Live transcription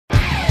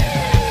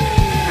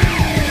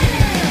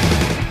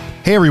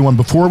Hey everyone,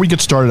 before we get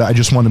started, I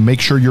just want to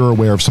make sure you're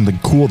aware of something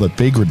cool that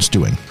Vagrant's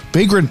doing.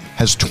 Vagrant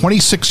has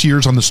 26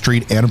 years on the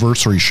street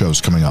anniversary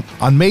shows coming up.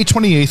 On May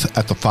 28th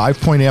at the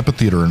 5 Point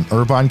Amphitheater in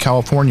Irvine,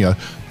 California,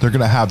 they're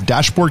going to have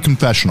Dashboard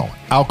Confessional,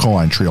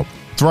 Alkaline Trio,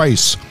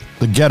 Thrice,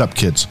 The Get Up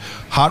Kids,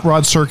 Hot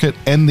Rod Circuit,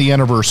 and The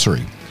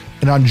Anniversary.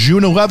 And on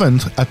June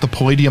 11th at the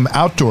Palladium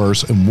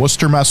Outdoors in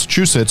Worcester,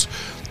 Massachusetts,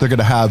 they're going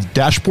to have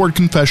Dashboard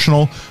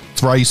Confessional,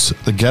 Thrice,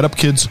 The Get Up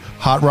Kids,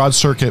 Hot Rod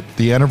Circuit,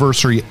 The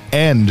Anniversary,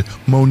 and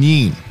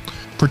Moneen.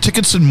 For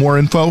tickets and more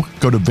info,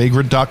 go to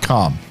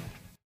vagrant.com.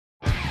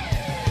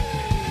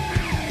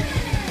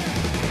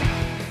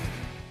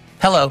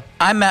 Hello,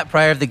 I'm Matt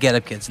Pryor of the Get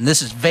Up Kids, and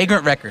this is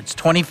Vagrant Records,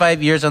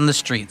 25 years on the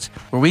streets,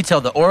 where we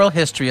tell the oral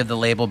history of the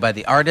label by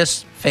the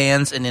artists,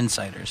 fans, and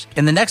insiders.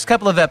 In the next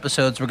couple of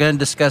episodes, we're going to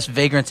discuss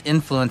Vagrant's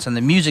influence on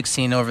the music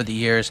scene over the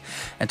years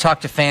and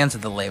talk to fans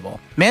of the label.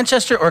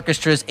 Manchester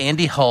Orchestra's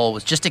Andy Hull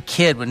was just a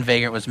kid when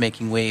Vagrant was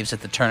making waves at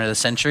the turn of the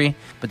century,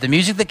 but the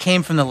music that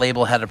came from the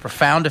label had a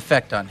profound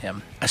effect on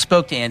him. I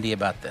spoke to Andy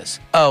about this.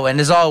 Oh, and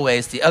as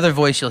always, the other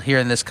voice you'll hear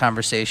in this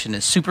conversation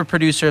is super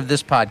producer of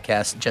this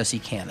podcast, Jesse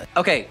Cannon.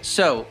 Okay,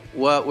 so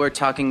what we're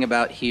talking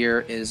about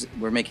here is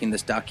we're making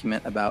this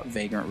document about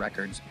Vagrant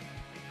Records.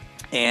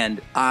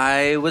 And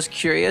I was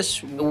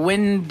curious,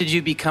 when did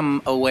you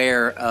become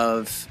aware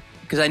of,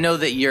 because I know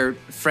that you're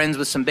friends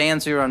with some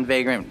bands who are on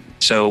Vagrant.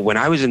 So when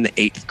I was in the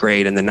 8th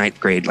grade and the 9th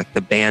grade, like the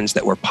bands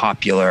that were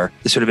popular,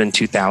 this would have been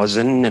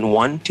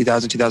 2001.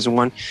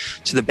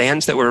 So the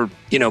bands that were,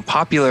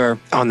 popular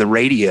on the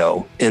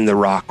radio in the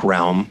rock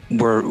realm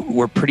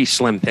were pretty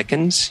slim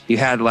pickings. You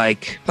had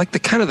like the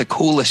kind of the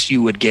coolest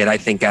you would get, I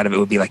think, out of it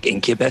would be like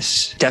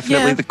Incubus.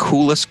 Definitely the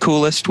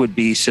coolest would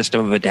be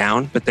System of a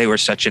Down, but they were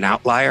such an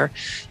outlier,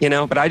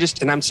 but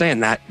I'm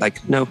saying that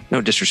like, no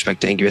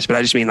disrespect to Incubus, but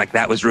I just mean like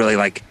that was really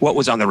like what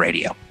was on the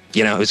radio.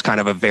 It was kind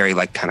of a very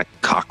like kind of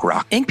cock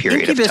rock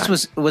period Incubus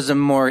of time. was a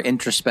more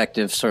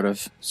introspective sort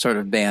of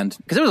band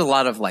because there was a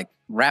lot of like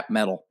rap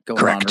metal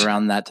going on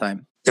around that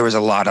time. There was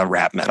a lot of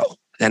rap metal.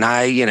 And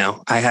I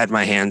had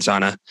my hands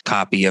on a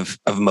copy of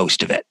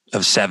most of it,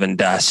 of Seven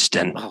Dust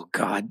and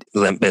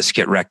Limp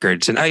Bizkit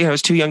records. And I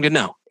was too young to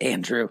know.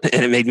 Andrew.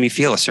 And it made me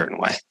feel a certain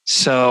way.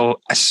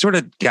 So I sort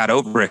of got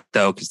over it,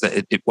 though, because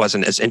it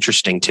wasn't as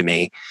interesting to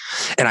me.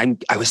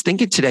 And I was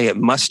thinking today it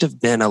must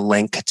have been a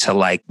link to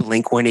like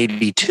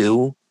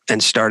Blink-182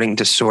 and starting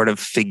to sort of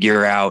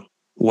figure out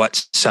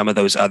what some of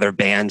those other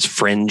bands,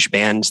 fringe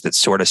bands that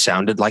sort of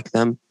sounded like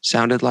them,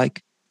 sounded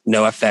like.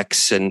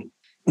 NoFX and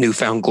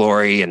Newfound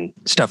Glory and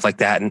stuff like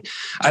that. And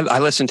I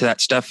listened to that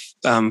stuff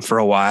for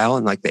a while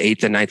in like the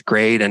 8th and 9th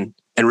grade and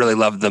really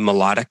loved the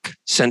melodic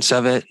sense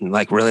of it and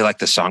like really like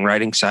the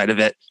songwriting side of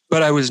it.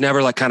 But I was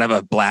never like kind of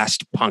a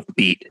blast punk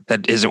beat.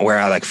 That isn't where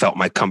I like felt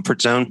my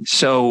comfort zone.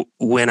 So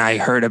when I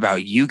heard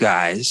about you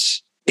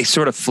guys, it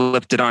sort of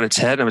flipped it on its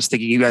head. I was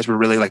thinking you guys were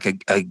really like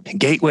a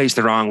gateway is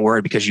the wrong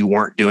word because you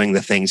weren't doing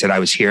the things that I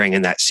was hearing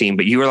in that scene,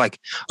 but you were like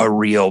a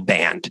real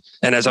band.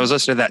 And as I was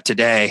listening to that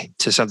today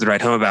to Something to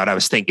Write Home About, I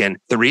was thinking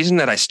the reason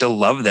that I still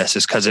love this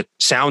is because it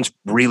sounds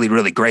really,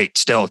 really great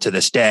still to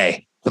this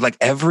day. But like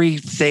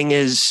everything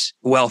is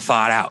well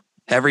thought out.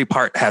 Every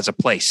part has a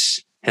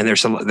place. And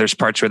there's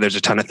parts where there's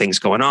a ton of things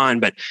going on,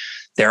 but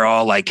they're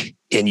all like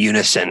in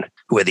unison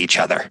with each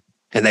other.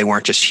 And they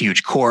weren't just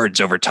huge chords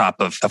over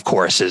top of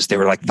choruses. They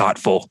were like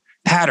thoughtful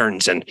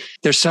patterns. And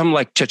there's some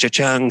like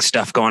cha-cha-chung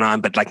stuff going on,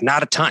 but like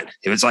not a ton.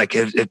 It was like,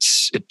 it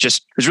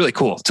was really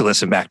cool to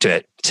listen back to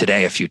it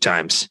today a few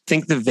times. I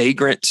think the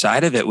Vagrant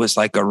side of it was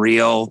like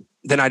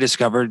then I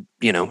discovered,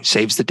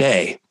 Saves the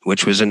Day,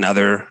 which was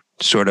another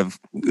sort of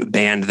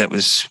band that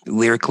was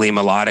lyrically,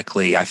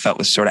 melodically, I felt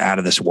was sort of out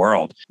of this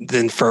world.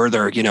 Then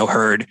further,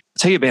 I'll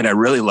tell you a band I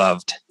really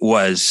loved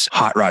was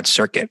Hot Rod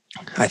Circuit.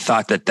 I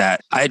thought that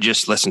I had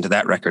just listened to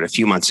that record a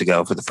few months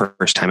ago for the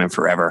first time in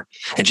forever.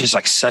 And just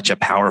like such a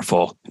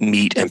powerful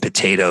meat and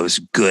potatoes,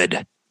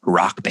 good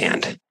rock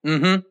band.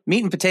 Mm-hmm.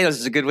 Meat and potatoes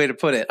is a good way to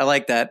put it. I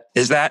like that.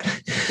 Is that?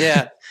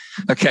 Yeah.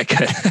 Okay,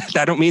 good.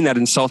 I don't mean that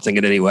insulting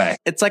in any way.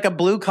 It's like a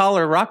blue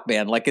collar rock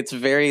band. Like it's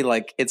very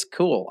like, it's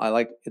cool.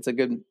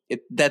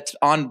 That's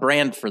on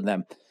brand for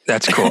them.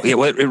 That's cool. Yeah,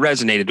 well, it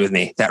resonated with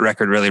me. That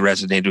record really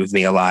resonated with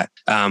me a lot.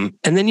 And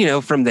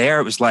then, from there,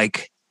 it was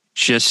like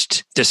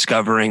just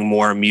discovering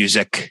more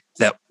music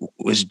that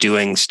was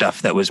doing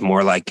stuff that was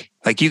more like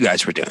you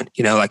guys were doing,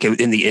 like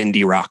in the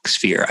indie rock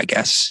sphere, I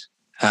guess,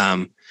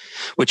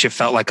 which it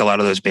felt like a lot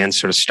of those bands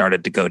sort of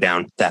started to go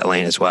down that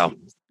lane as well.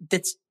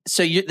 This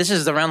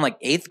is around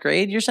like 8th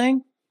grade, you're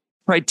saying?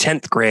 Right,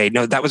 10th grade.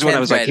 No, that was when I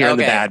was like hearing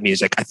the bad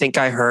music. I think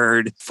I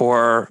heard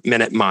 4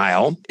 Minute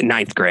Mile in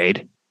 9th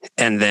grade.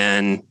 And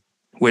then,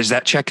 was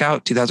that check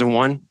out?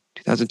 2001,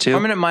 2002?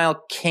 4 Minute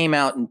Mile came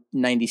out in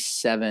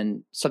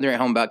 97. Something to Write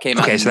Home About came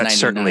out in 99. Okay, so that's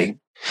certainly.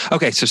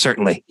 Okay, so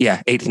certainly,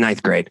 yeah, 8th,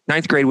 9th grade.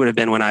 9th grade would have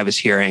been when I was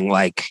hearing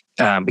like,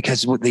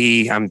 because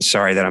I'm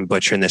sorry that I'm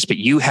butchering this, but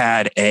you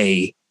had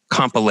a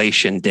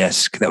compilation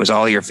disc that was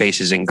all your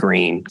faces in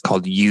green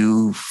called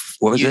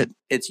what was it?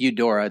 It's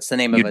Eudora. It's the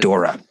name of it.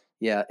 Eudora.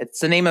 Yeah, it's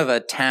the name of a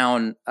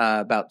town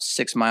about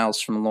 6 miles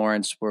from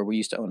Lawrence where we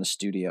used to own a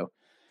studio.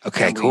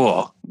 Okay,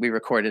 cool. We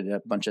recorded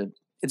a bunch of.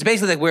 It's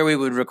basically like where we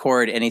would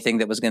record anything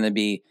that was going to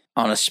be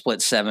on a split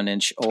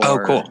 7-inch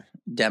or cool.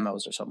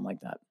 demos or something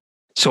like that.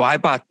 So I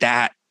bought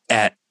that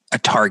at a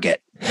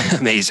Target,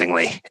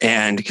 amazingly.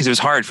 And because it was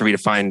hard for me to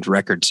find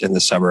records in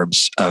the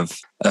suburbs of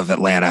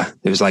Atlanta.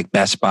 It was like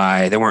Best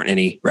Buy. There weren't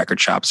any record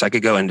shops. I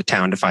could go into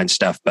town to find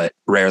stuff, but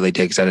rarely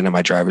did because I didn't have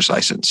my driver's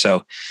license.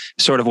 So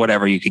sort of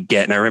whatever you could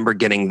get. And I remember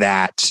getting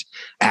that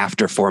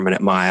after 4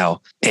 Minute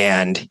Mile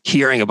and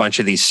hearing a bunch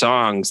of these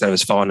songs that I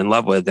was falling in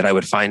love with that I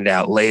would find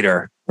out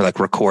later were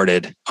like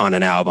recorded on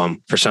an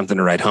album for something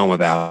to write home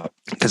about.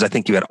 Because I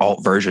think you had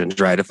alt versions,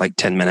 right? Of like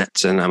 10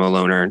 minutes and I'm a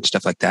Loner and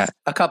stuff like that.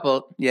 A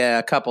couple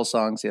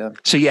songs, yeah.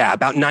 So yeah,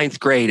 about 9th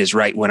grade is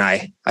right when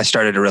I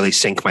started to really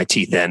sink my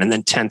teeth in. And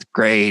then 10th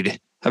grade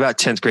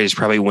is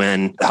probably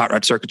when the Hot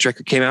Rod Circuits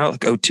record came out,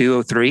 like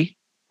 02, 03.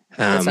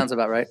 That sounds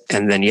about right.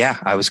 And then, yeah,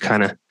 I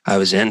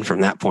was in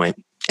from that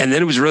point. And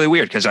then it was really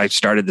weird because I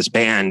started this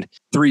band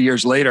 3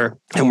 years later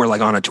and we're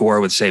like on a tour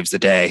with Saves the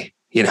Day,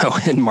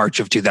 in March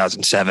of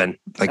 2007,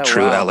 like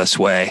true wow. Ellis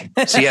way.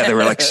 So yeah, there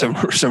were like some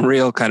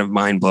real kind of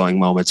mind blowing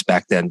moments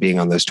back then being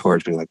on those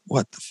tours, being like,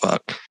 what the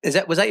fuck?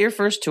 Was that your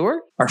first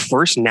tour? Our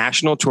first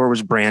national tour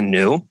was Brand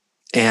New.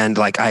 And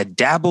like I had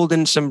dabbled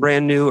in some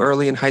Brand New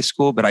early in high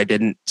school, but I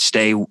didn't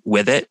stay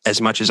with it as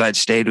much as I'd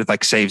stayed with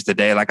like Saves the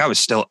Day. Like I was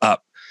still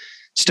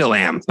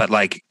am, but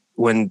like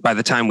by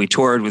the time we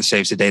toured with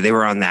Saves the Day, they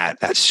were on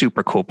that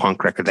super cool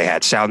punk record they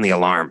had, Sound the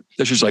Alarm.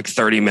 This was like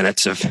 30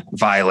 minutes of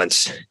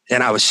violence.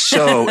 And I was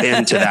so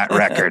into that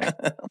record.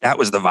 That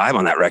was the vibe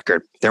on that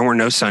record. There were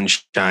no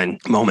sunshine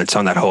moments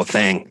on that whole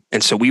thing.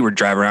 And so we would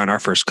drive around our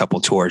first couple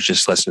tours,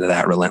 just listening to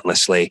that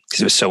relentlessly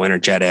because it was so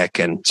energetic.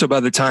 And so by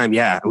the time,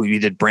 we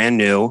did Brand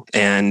New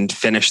and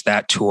finished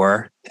that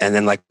tour. And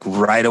then like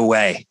right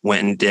away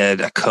went and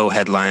did a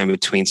co-headline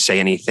between Say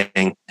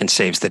Anything and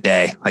Saves the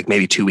Day. Like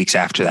maybe 2 weeks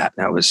after that.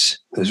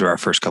 Those were our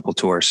first couple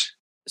tours.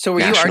 So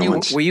were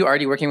you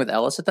already working with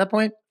Ellis at that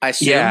point? I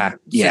assume.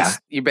 Yeah.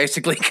 You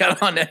basically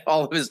got on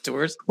all of his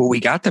tours. Well,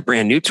 we got the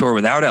Brand New tour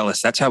without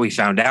Ellis. That's how we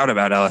found out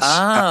about Ellis.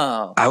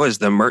 Oh. I was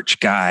the merch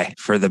guy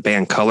for the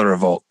band Color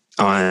Revolt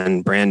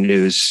on Brand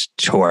New's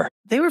tour.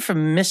 They were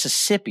from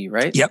Mississippi,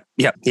 right? Yep.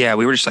 Yeah,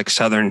 we were just like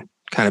Southern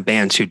kind of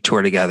bands who'd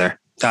tour together.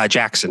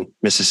 Jackson,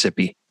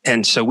 Mississippi.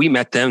 And so we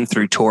met them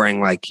through touring,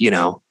 like,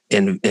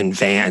 in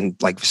van,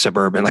 like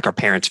suburban, like our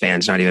parents'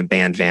 vans, not even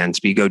band vans,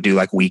 but you go do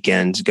like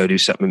weekends, go do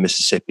something in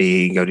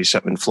Mississippi, go do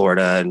something in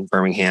Florida and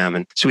Birmingham.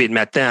 And so we had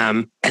met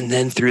them. And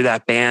then through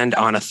that band,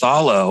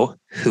 Onathallo,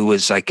 who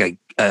was like an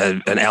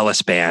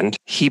Ellis band,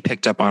 he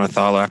picked up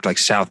Onathallo after like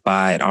South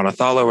by, and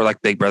Onathallo were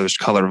like big brothers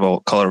to Color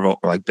Revolt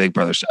were like big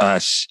brothers to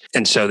us.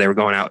 And so they were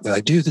going out, they're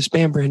like, dude, this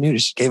band Brand New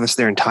just gave us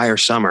their entire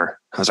summer.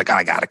 I was like,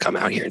 I got to come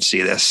out here and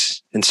see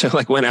this. And so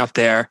like went out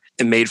there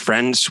and made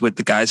friends with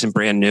the guys in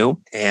Brand New.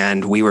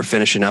 And we were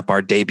finishing up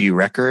our debut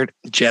record.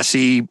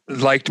 Jesse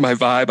liked my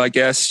vibe, I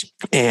guess,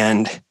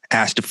 and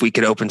asked if we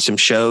could open some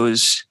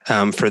shows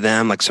for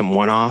them, like some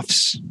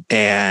one-offs.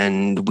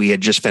 And we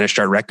had just finished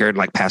our record,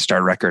 like passed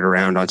our record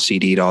around on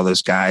CD to all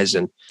those guys.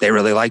 And they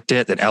really liked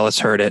it, that Ellis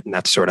heard it. And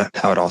that's sort of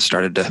how it all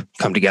started to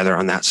come together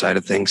on that side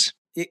of things.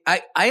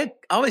 I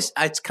always,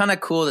 it's kind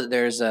of cool that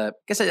there's I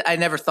guess I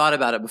never thought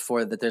about it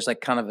before, that there's like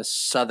kind of a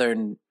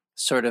Southern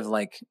sort of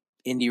like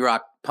indie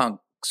rock punk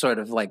sort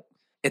of like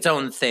its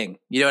own thing.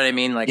 You know what I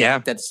mean? Like, yeah.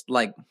 That's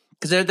like,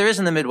 because there is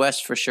in the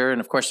Midwest for sure.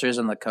 And of course there is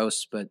on the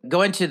coast, but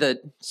going to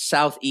the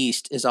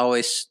Southeast is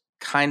always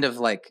kind of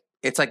like,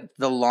 it's like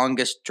the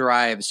longest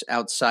drives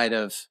outside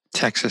of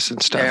Texas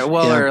and stuff.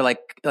 Or like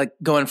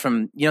going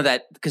from,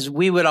 that, because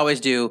we would always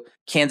do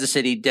Kansas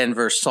City,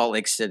 Denver, Salt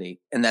Lake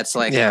City. And that's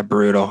like,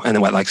 brutal. And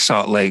then like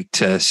Salt Lake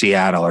to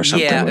Seattle or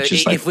something, which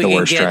is like the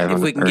worst drive. If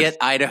we can get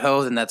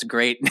Idaho, then that's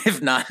great.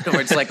 If not,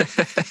 where it's like,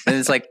 and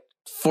it's like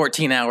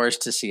 14 hours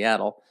to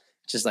Seattle,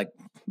 which is like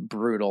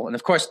brutal. And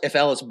of course, if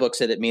Ellis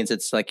books it means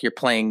it's like you're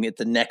playing it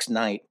the next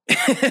night.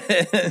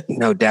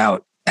 No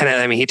doubt. And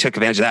I mean, he took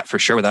advantage of that for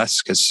sure with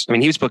us because,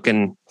 he was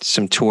booking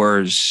some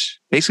tours.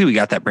 Basically, we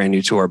got that Brand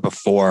New tour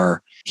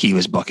before he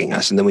was booking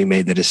us. And then we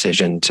made the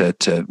decision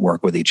to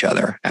work with each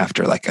other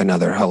after like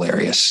another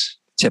hilarious,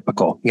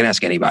 typical. You can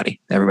ask anybody.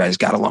 Everybody's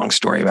got a long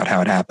story about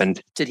how it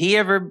happened. Did he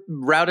ever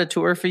route a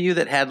tour for you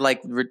that had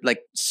like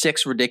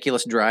 6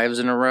 ridiculous drives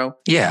in a row?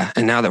 Yeah.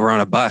 And now that we're on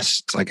a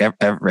bus, it's like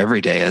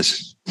every day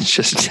is. It's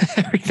just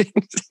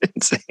everything's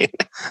insane.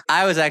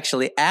 I was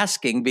actually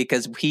asking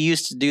because he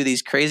used to do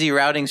these crazy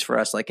routings for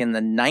us like in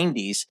the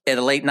 90s, in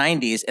the late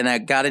 90s. And I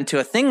got into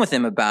a thing with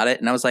him about it.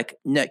 And I was like,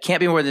 no, it can't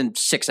be more than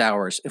 6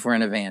 hours if we're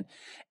in a van.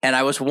 And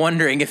I was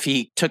wondering if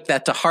he took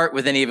that to heart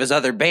with any of his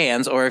other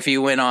bands or if he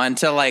went on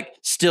to like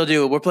still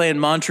do, we're playing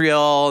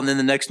Montreal and then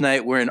the next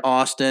night we're in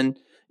Austin.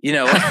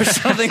 or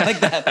something like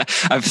that.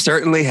 I've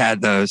certainly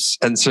had those,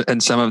 and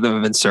some of them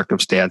have been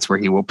circumstance where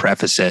he will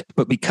preface it.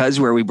 But because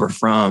where we were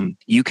from,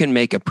 you can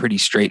make a pretty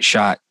straight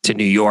shot to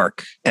New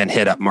York and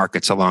hit up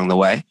markets along the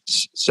way.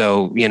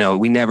 So,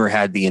 we never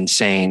had the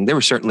insane. There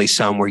were certainly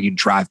some where you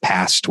drive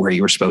past where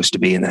you were supposed to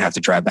be and then have to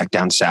drive back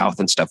down south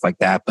and stuff like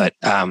that. But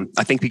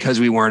I think because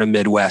we weren't a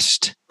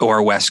Midwest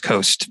or West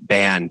Coast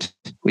band,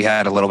 we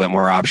had a little bit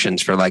more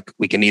options for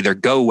we can either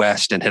go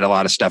west and hit a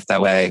lot of stuff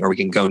that way, or we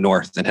can go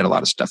north and hit a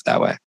lot of stuff that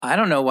way. I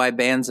don't know why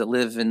bands that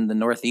live in the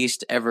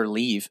Northeast ever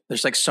leave.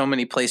 There's so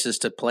many places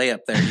to play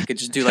up there. You could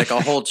just do a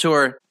whole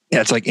tour.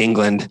 Yeah, it's like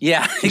England.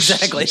 Yeah,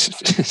 exactly.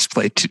 Just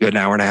play an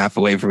hour and a half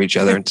away from each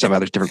other and some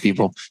other different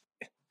people.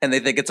 And they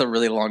think it's a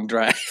really long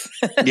drive.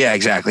 Yeah,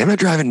 exactly. I'm not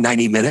driving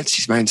 90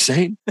 minutes. Am I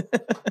insane?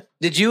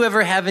 Did you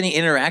ever have any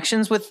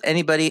interactions with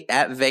anybody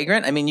at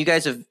Vagrant? I mean, you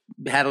guys have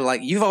had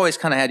you've always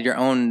kind of had your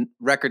own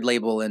record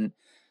label and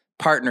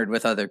partnered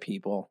with other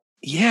people.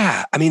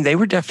 Yeah. I mean, they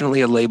were definitely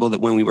a label that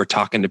when we were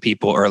talking to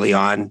people early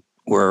on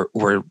were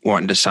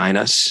wanting to sign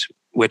us,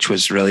 which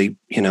was really,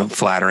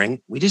 flattering.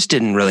 We just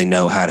didn't really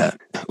know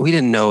we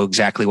didn't know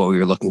exactly what we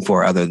were looking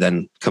for other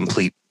than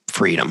complete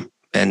freedom.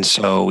 And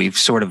so we've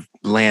sort of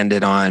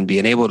landed on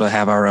being able to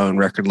have our own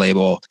record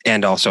label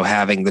and also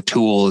having the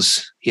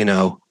tools,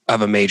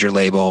 of a major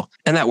label.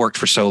 And that worked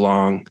for so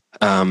long.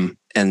 And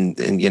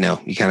you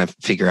kind of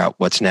figure out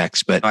what's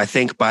next. But I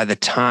think by the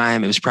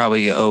time it was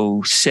probably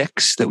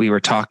 2006 that we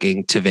were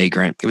talking to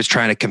Vagrant, it was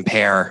trying to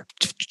compare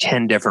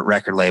 10 different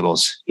record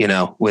labels,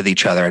 with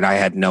each other. And I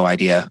had no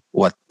idea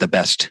what the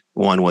best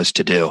one was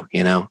to do,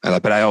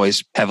 but I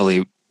always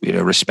heavily,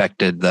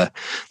 respected the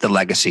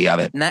legacy of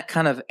it. In that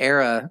kind of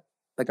era,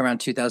 around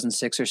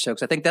 2006 or so,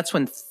 because I think that's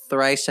when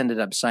Thrice ended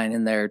up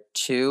signing there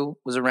too,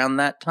 was around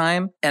that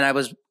time. And I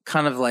was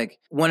kind of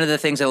one of the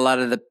things that a lot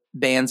of the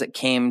bands that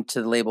came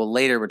to the label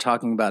later were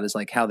talking about is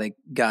how they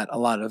got a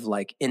lot of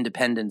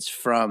independence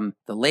from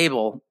the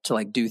label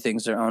to do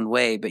things their own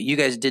way. But you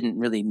guys didn't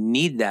really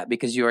need that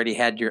because you already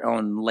had your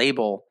own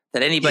label,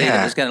 that anybody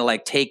that was going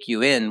to take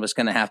you in was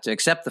going to have to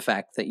accept the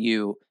fact that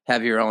you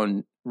have your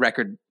own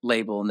record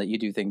label and that you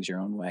do things your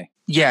own way.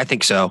 Yeah, I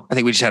think so. I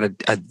think we just had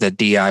the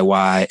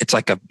DIY. It's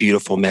a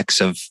beautiful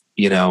mix of,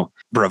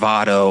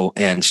 bravado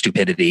and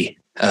stupidity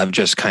of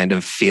just kind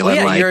of feeling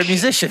you're a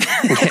musician.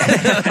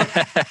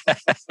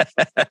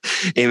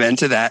 Amen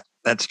to that.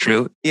 That's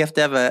true. You have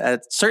to have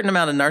a certain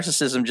amount of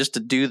narcissism just to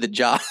do the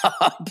job.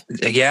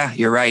 Yeah,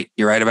 you're right.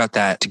 You're right about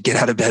that. To get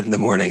out of bed in the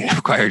morning, it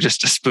requires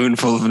just a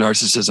spoonful of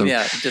narcissism.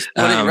 Yeah, just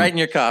put it right in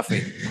your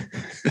coffee.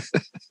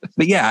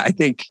 But yeah, I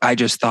think I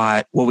just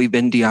thought, well, we've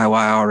been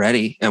DIY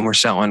already and we're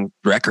selling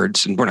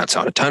records, and we're not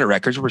selling a ton of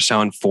records. We're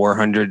selling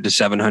 400 to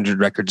 700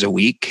 records a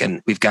week.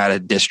 And we've got a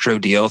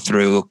distro deal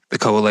through the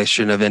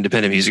Coalition of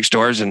Independent Music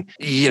Stores. And,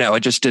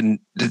 it just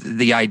didn't,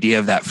 the idea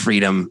of that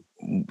freedom,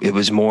 it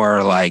was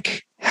more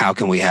how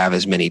can we have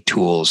as many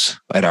tools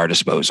at our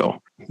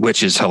disposal,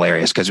 which is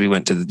hilarious because we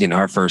went to,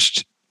 our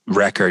first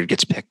record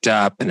gets picked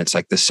up and it's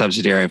the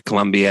subsidiary of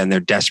Columbia and they're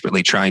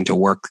desperately trying to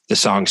work the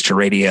songs to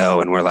radio.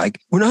 And we're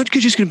we're not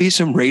just going to be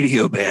some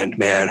radio band,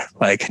 man.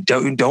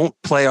 Don't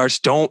play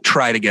don't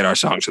try to get our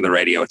songs on the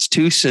radio. It's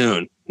too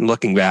soon. And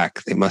looking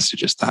back, they must have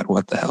just thought,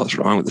 what the hell is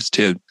wrong with this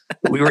dude?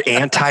 We were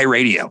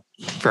anti-radio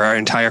for our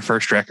entire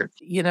first record.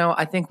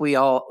 I think we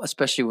all,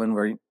 especially when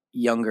we're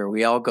younger,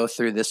 we all go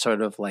through this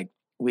sort of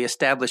we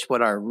establish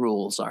what our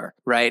rules are,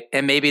 right?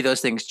 And maybe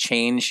those things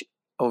change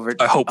over.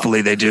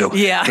 Hopefully they do.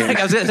 Yeah.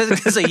 I was going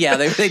to say, yeah,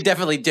 they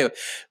definitely do.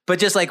 But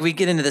just we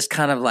get into this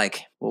kind of well,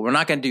 we're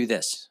not going to do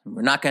this.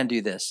 We're not going to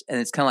do this.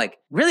 And it's kind of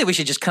really, we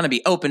should just kind of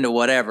be open to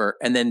whatever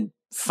and then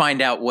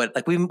find out what,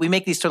 we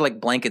make these sort of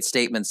blanket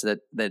statements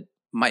that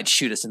might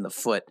shoot us in the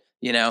foot,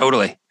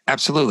 Totally.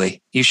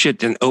 Absolutely. You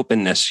should, in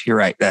openness. You're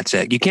right. That's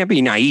it. You can't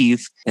be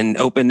naive, and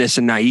openness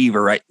and naive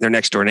are right. They're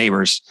next door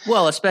neighbors.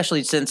 Well,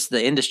 especially since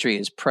the industry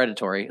is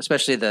predatory,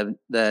 especially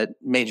the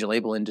major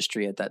label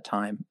industry at that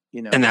time,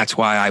 And that's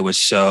why that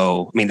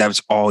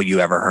was all you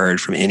ever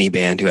heard from any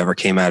band who ever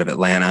came out of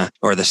Atlanta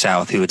or the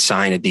South who would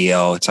sign a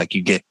deal. It's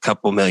you get a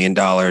couple $1 million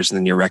and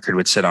then your record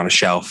would sit on a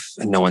shelf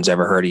and no one's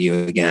ever heard of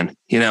you again.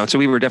 So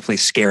we were definitely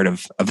scared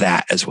of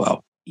that as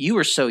well. You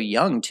were so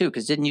young too,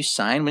 because didn't you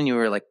sign when you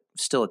were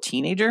still a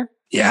teenager?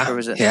 Yeah. Or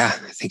was it? Yeah,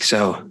 I think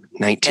so.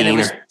 19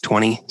 or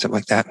 20, something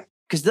like that.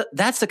 Because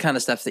that's the kind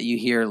of stuff that you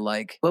hear.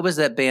 What was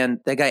that band?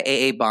 That guy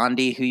A.A.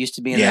 Bondy, who used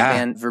to be in that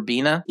band,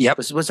 Verbena. Yep.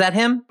 Was that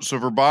him? So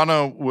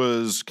Verbena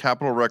was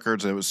Capitol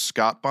Records. And it was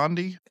Scott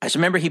Bondy. I just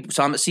remember he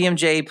saw him at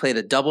CMJ, played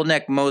a double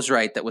neck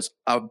Mosrite that was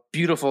a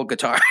beautiful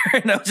guitar.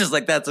 And I was just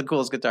that's the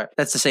coolest guitar.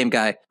 That's the same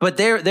guy. But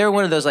they're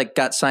one of those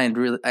got signed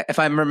really. If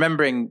I'm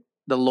remembering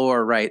the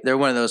lore right, they're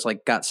one of those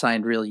got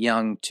signed real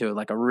young to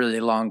a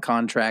really long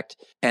contract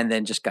and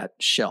then just got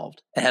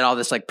shelved. It had all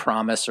this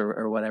promise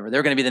or whatever. They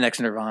were going to be the next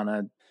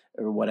Nirvana.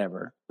 or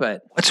whatever.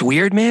 But what's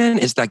weird, man,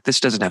 is like this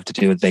doesn't have to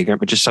do with Vagrant,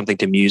 but just something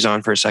to muse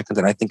on for a second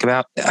that I think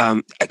about.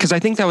 Because I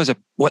think that was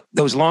what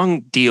those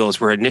long deals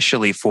were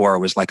initially for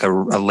was like a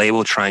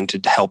label trying to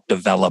help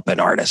develop an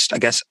artist. I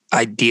guess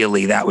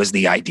ideally that was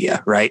the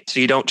idea, right? So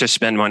you don't just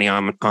spend money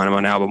on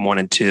album 1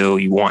 and 2.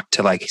 You want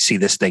to like see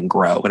this thing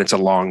grow, and it's a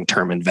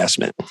long-term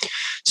investment.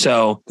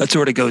 So that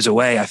sort of goes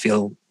away, I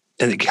feel.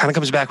 And it kind of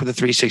comes back with a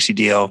 360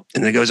 deal,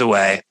 and then it goes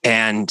away.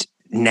 And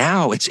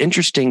now it's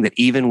interesting that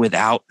even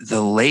without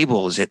the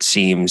labels, it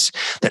seems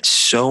that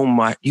so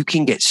much you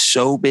can get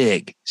so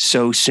big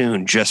so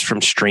soon just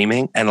from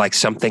streaming and like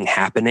something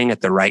happening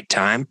at the right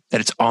time that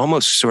it's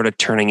almost sort of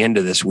turning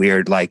into this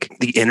weird, like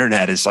the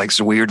internet is like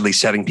weirdly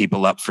setting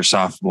people up for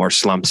sophomore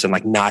slumps and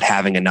like not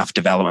having enough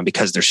development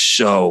because they're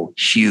so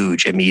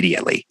huge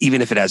immediately,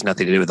 even if it has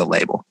nothing to do with the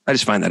label. I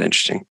just find that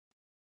interesting.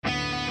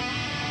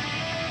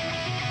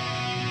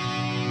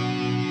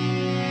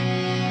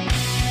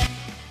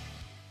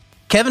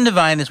 Kevin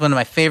Devine is one of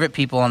my favorite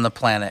people on the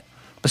planet.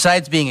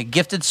 Besides being a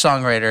gifted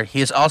songwriter,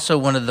 he is also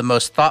one of the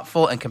most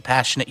thoughtful and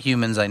compassionate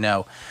humans I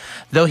know.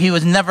 Though he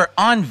was never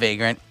on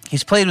Vagrant,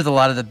 he's played with a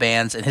lot of the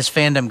bands, and his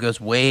fandom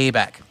goes way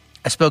back.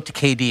 I spoke to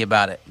KD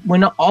about it.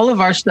 When all of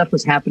our stuff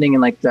was happening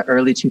in like the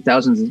early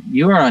 2000s,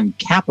 you were on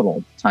Capitol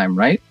at the time,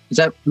 right?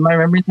 Am I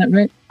remembering that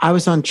right? I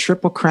was on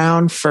Triple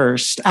Crown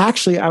first.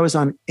 Actually, I was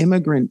on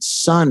Immigrant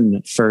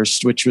Son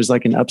first, which was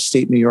like an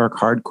upstate New York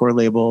hardcore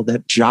label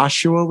that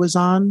Joshua was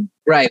on.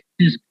 Right.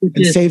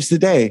 And Saves the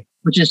Day.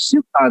 Which is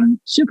Sukon.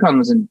 Sukon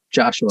was in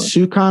Joshua.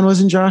 Sukon was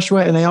in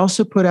Joshua. And they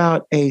also put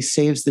out a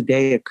Saves the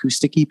Day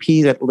acoustic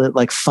EP that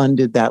like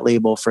funded that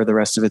label for the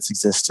rest of its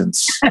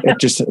existence. It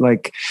just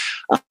like,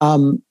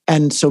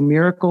 and so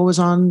Miracle was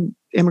on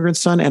Immigrant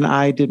Son, and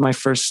I did my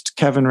first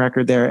Kevin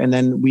record there. And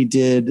then we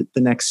did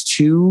the next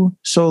 2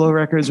 solo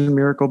records when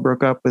Miracle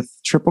broke up with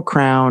Triple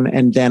Crown.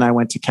 And then I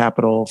went to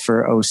Capitol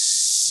for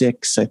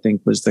 06, I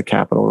think was the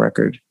Capitol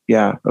record.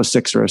 Yeah,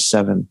 06 or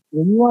 07.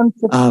 Were you on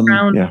Triple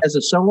Crown as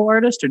a solo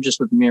artist or just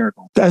with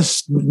Miracle?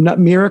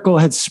 Miracle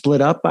had split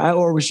up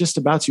or was just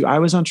about to. I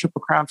was on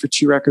Triple Crown for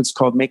 2 records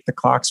called Make the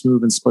Clocks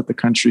Move and Split the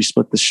Country,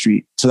 Split the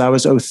Street. So that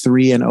was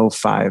 03 and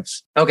 05.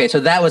 Okay, so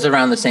that was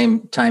around the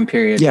same time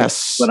period.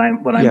 Yes.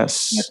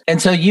 Yes.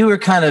 And so you were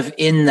kind of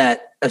in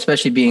that,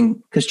 especially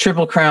because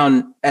Triple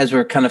Crown, as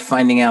we're kind of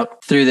finding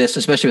out through this,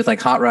 especially with like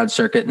Hot Rod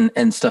Circuit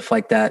and stuff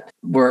like that,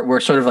 we're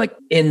sort of like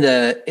in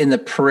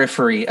the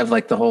periphery of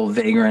like the whole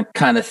Vagrant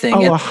kind of thing.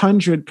 Oh,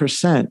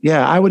 100%.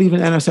 Yeah, I would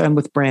even, and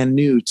with Brand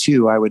New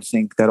too, I would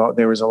think that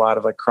there was a lot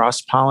of like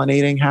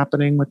cross-pollinating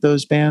happening with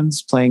those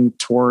bands, playing,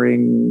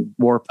 touring,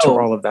 Warped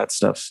Tour, all of that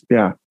stuff.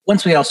 Yeah.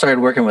 Once we all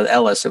started working with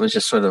Ellis, it was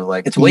just sort of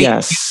like, it's way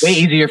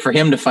easier for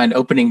him to find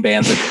opening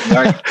bands.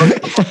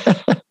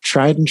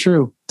 Tried and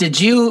true. Did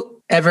you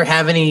ever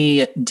have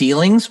any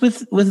dealings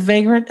with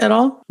Vagrant at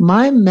all?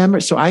 My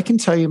memory, so I can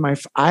tell you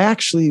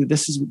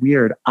this is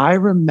weird. I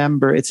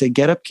remember, it's a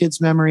Get Up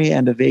Kids memory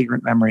and a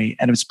Vagrant memory.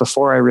 And it was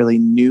before I really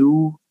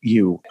knew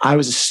you. I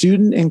was a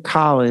student in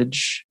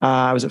college.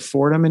 I was at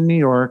Fordham in New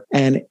York.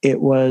 And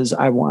it was,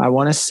 I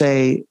want to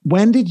say,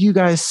 when did you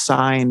guys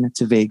sign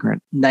to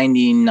Vagrant?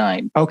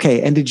 99.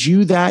 Okay. And did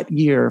you that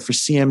year for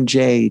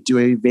CMJ do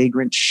a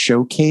Vagrant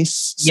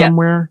showcase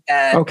somewhere?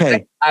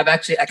 Okay. I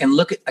can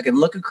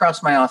look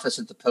across my office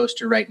at the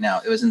poster right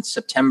now. It was in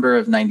September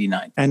of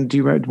 99. And do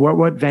you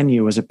what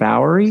venue? Was it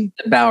Bowery?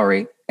 The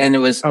Bowery. And it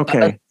was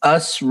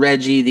us,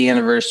 Reggie, The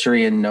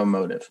Anniversary, and No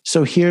Motive.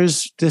 So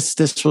here's this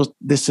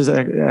is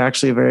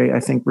actually a very,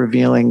 I think,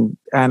 revealing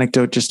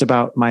anecdote just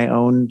about my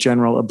own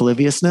general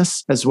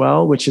obliviousness as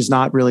well, which is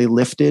not really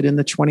lifted in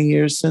the 20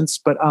 years since.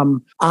 But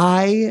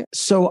I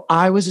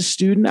was a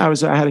student.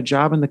 I had a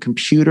job in the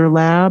computer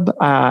lab,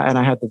 and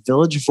I had the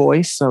Village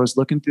Voice. I was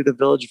looking through the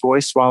Village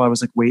Voice while I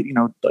was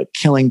like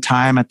killing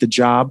time at the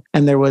job.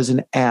 And there was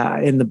an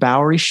ad in the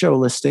Bowery show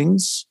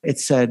listings. It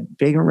said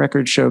Vagrant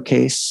Record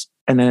Showcase.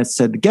 And then it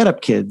said the Get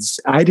Up Kids.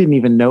 I didn't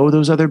even know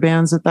those other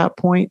bands at that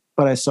point,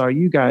 but I saw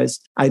you guys.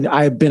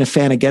 I've been a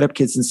fan of Get Up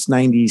Kids since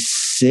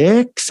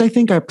 96. I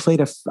think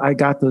I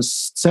got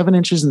those 7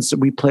 inches. And so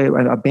we played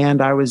a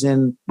band I was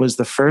in was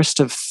the first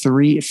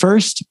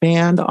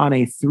band on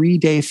a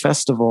 3-day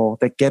festival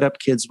that Get Up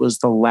Kids was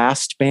the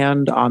last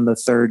band on the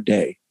 3rd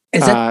day.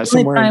 Is that the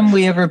only time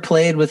we ever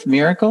played with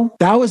Miracle?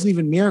 That wasn't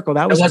even Miracle.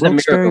 That was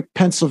Wilkes-Barre,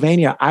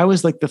 Pennsylvania. I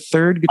was like the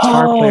 3rd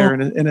guitar player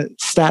in a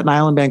Staten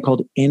Island band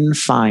called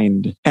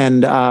Infind.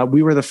 And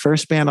we were the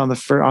first band on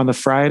the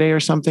Friday or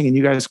something. And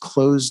you guys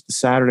closed the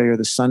Saturday or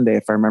the Sunday,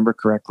 if I remember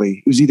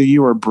correctly. It was either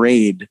you or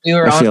Braid, we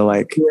were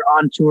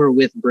on tour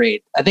with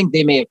Braid. I think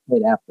they may have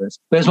played after us.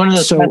 But it's one of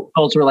those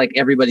festivals where like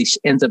everybody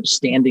ends up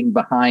standing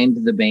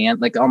behind the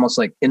band, like almost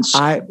like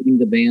inspiring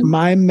the band.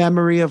 My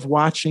memory of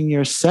watching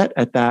your set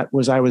at that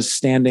was I was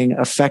standing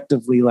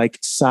effectively like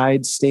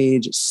side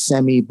stage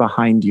semi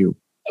behind you.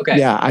 Okay.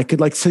 Yeah, I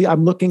could like see.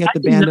 I'm looking at the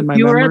band in my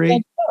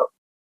memory.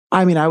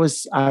 I mean, I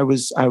was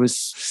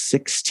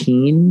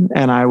 16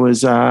 and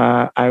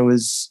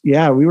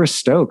we were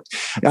stoked.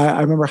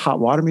 I remember Hot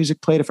Water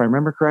Music played, if I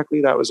remember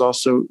correctly. That was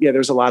also,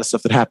 there's a lot of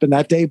stuff that happened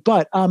that day.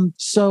 But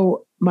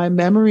so my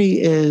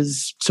memory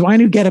is, so I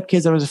knew Get Up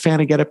Kids. I was a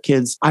fan of Get Up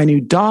Kids. I knew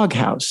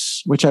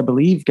Doghouse, which I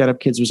believe Get Up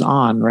Kids was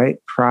on, right?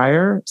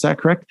 Prior. Is that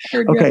correct?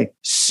 Okay.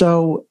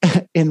 So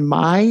in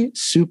my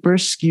super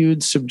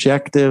skewed,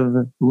 subjective,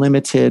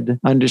 limited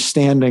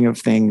understanding of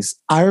things,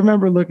 I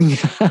remember looking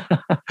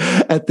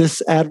at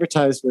this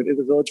advertisement in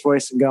the Village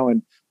Voice and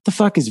going, the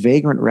fuck is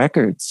Vagrant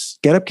Records?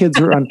 Get Up Kids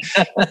are on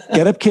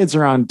Get Up Kids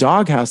are on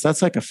Doghouse.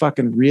 That's like a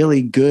fucking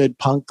really good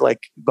punk,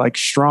 like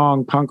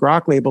strong punk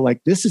rock label.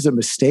 Like, this is a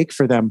mistake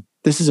for them.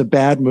 This is a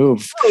bad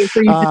move. Oh,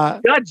 so you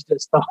judge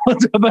this though.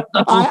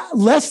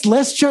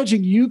 Less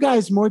judging you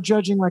guys, more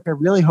judging. Like, I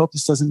really hope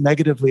this doesn't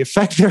negatively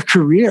affect their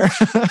career.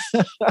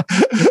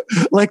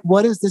 Like,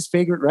 what is this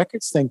Vagrant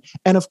Records thing?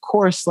 And of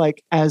course,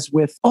 like, as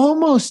with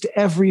almost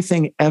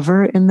everything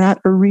ever in that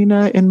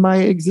arena in my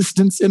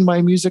existence, in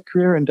my music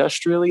career,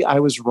 industrially, I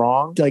was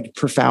wrong, like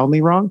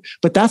profoundly wrong.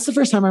 But that's the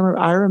first time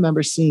I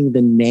remember seeing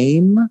the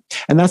name.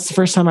 And that's the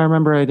first time I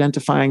remember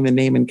identifying the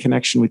name in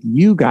connection with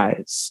you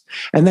guys.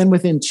 And then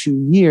within 2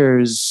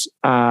 years,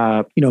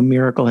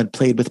 Miracle had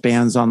played with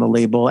bands on the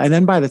label. And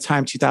then by the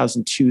time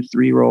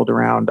 2002-03 rolled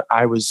around,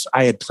 I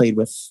had played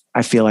with,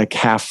 I feel like,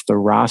 half the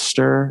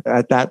roster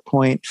at that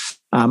point.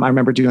 I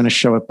remember doing a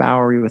show at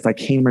Bowery with like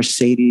Hey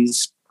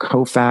Mercedes,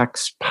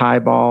 Koufax,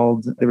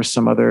 Piebald. There were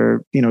some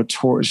other,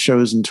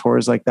 shows and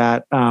tours like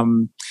that.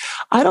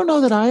 I don't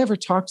know that I ever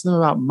talked to them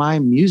about my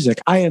music.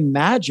 I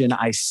imagine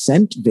I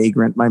sent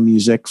Vagrant my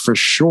music for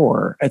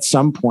sure at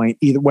some point,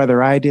 either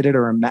whether I did it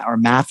or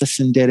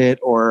Matheson did it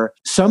or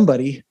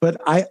somebody.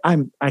 But I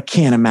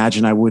can't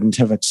imagine I wouldn't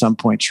have at some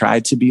point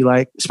tried to be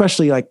like,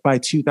 especially like by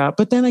 2000.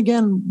 But then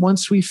again,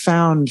 once we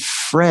found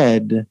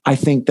Fred, I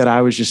think that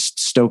I was just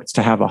stoked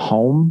to have a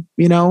home,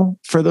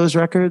 for those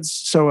records.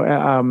 So,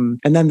 and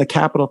then the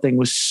Capitol thing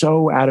was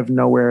so out of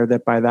nowhere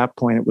that by that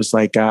point it was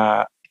like,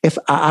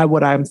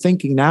 what I'm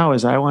thinking now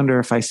is I wonder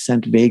if I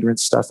sent Vagrant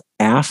stuff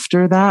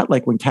after that,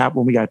 like when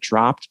we got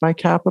dropped by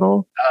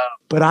Capitol.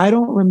 But I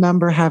don't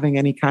remember having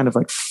any kind of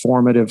like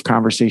formative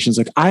conversations.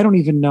 Like, I don't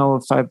even know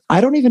if I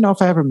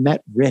ever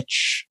met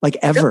Rich, like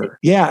ever. Really?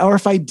 Yeah. Or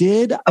if I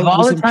did, of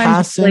all the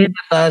times you played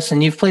with us,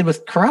 and you've played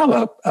with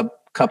Caraba a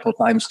couple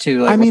times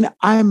too. Like, I mean,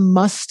 I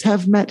must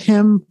have met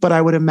him, but I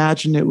would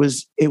imagine it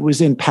was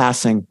in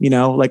passing,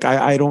 like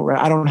I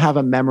don't have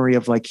a memory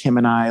of like him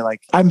and I,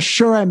 like, I'm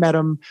sure I met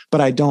him,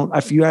 but I don't,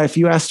 if you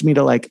asked me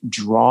to like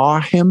draw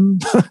him,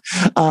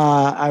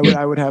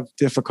 I would have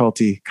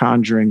difficulty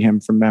conjuring him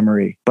from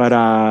memory.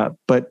 But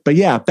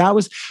yeah, that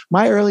was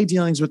my early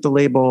dealings with the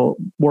label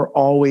were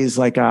always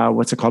like,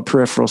 what's it called?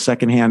 Peripheral,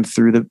 secondhand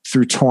through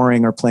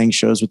touring or playing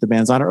shows with the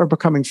bands on it or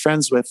becoming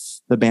friends with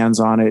the bands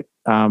on it.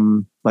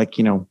 In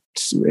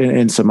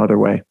some other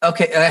way.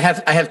 Okay.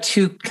 I have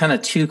two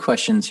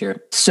questions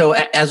here. So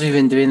as we've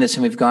been doing this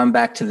and we've gone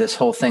back to this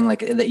whole thing, like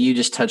that you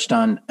just touched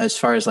on as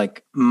far as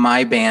like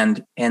my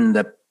band and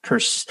the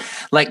cause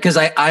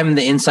I'm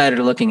the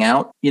insider looking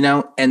out,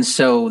 and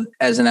so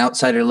as an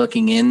outsider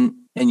looking in,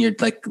 and you're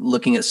like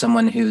looking at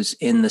someone who's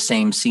in the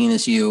same scene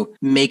as you,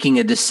 making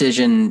a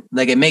decision,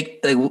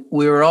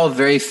 we were all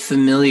very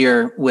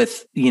familiar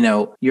with,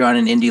 you're on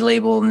an indie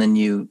label and then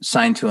you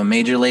sign to a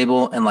major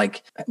label. And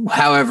like,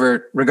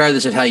 however,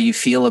 regardless of how you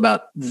feel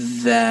about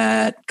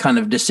that kind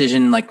of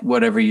decision, like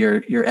whatever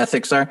your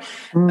ethics are,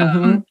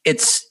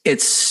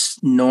 it's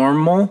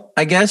normal,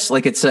 I guess.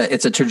 Like it's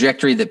a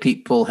trajectory that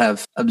people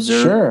have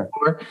observed. Sure.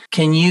 Before.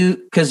 Can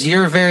you, cause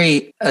you're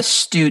very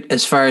astute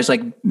as far as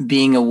like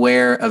being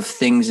aware of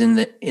things in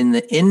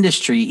the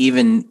industry,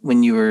 even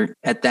when you were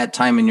at that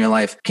time in your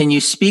life. Can you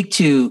speak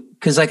to,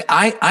 because like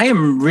I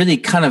am really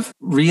kind of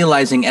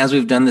realizing as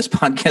we've done this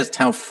podcast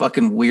how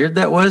fucking weird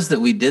that was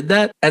that we did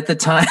that at the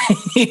time.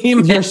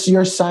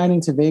 You're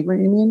signing to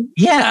Vagrant, you mean?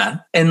 Yeah.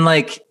 And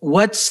like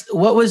what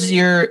was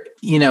your,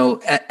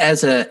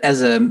 as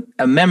a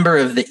member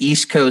of the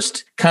East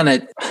Coast kind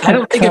of, I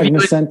don't think of you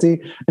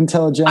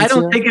intelligentsia. I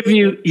don't think of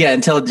you,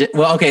 intelligent.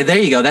 Well, okay, there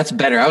you go. That's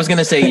better. I was going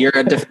to say you're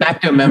a de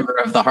facto member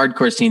of the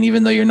hardcore scene,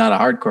 even though you're not a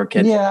hardcore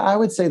kid. Yeah, I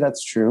would say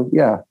that's true.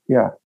 Yeah.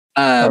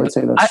 I would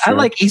say that's true. I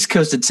like East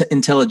Coast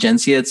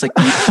intelligentsia. It's like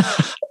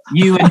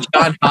you and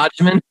John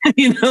Hodgman,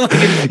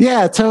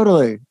 Yeah,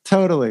 totally.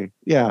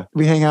 Yeah,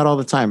 we hang out all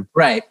the time.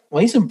 Right.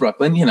 Well, he's in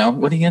Brooklyn.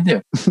 What are you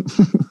gonna do?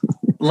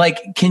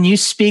 Like, can you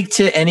speak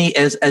to any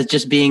as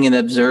just being an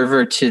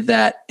observer to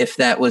that? If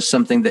that was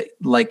something that,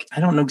 like, I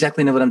don't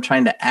exactly know what I'm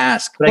trying to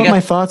ask. But what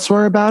my thoughts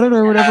were about it,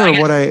 or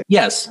whatever.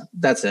 Yes,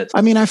 that's it.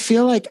 I mean, I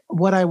feel like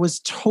what I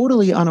was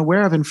totally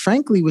unaware of, and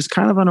frankly was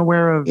kind of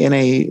unaware of in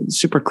a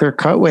super clear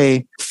cut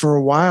way for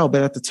a while,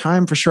 but at the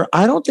time, for sure,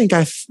 I don't think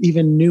I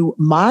even knew.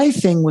 My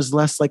thing was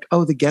less like,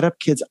 oh, the Get Up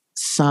Kids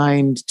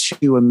signed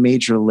to a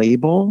major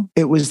label.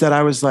 It was that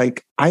I was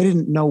like, I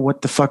didn't know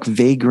what the fuck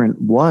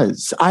Vagrant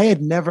was. I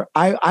had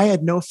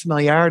no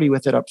familiarity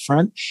with it up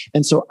front.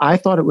 And so I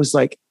thought it was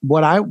like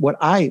what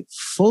I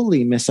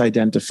fully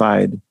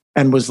misidentified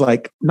and was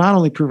like not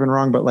only proven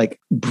wrong, but like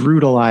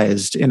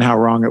brutalized in how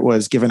wrong it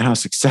was, given how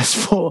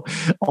successful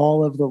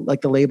all of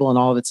the label and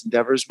all of its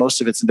endeavors,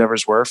 most of its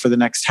endeavors were for the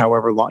next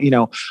however long.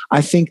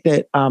 I think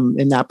that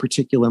in that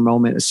particular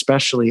moment,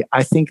 especially,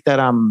 I think that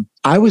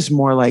I was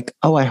more like,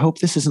 oh, I hope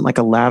this isn't like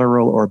a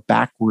lateral or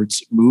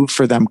backwards move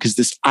for them. Cause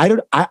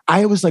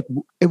I was like,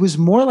 it was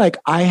more like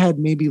I had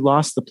maybe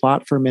lost the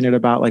plot for a minute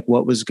about like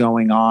what was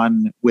going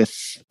on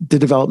with the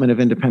development of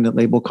independent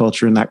label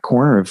culture in that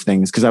corner of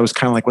things. Cause I was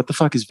kind of like, what the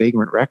fuck is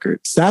Vagrant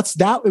Records?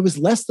 It was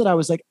less that I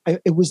was like,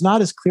 it was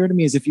not as clear to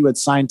me as if you had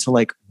signed to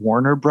like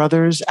Warner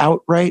Brothers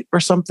outright or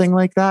something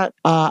like that.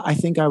 I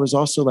think I was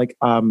also like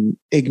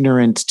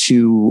ignorant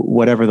to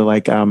whatever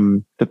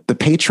the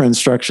patron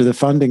structure, the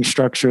funding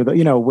structure,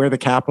 where the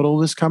capital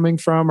was coming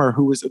from or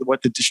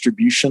what the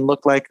distribution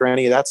looked like or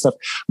any of that stuff.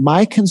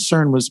 My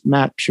concern was,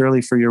 Matt,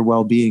 purely for your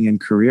well-being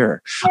and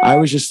career. I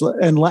was just,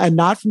 and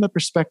not from the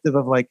perspective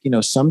of like,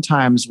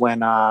 sometimes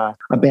when a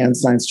band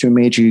signs to a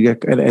major,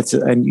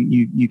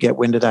 you get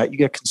wind of that, you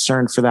get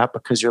concerned for that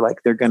because you're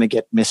like, they're going to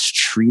get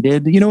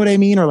mistreated. You know what I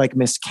mean? Or like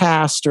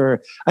miscast,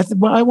 or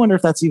I wonder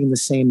if that's even the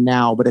same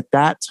now. But at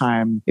that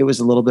time, it was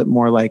a little bit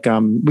more like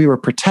we were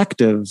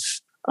protective,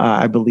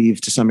 I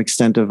believe, to some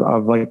extent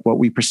of like what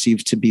we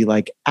perceived to be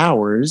like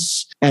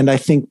ours. And I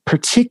think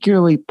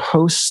particularly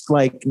post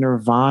like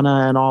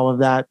Nirvana and all of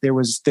that, there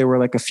were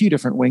like a few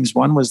different wings.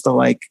 One was the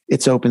like,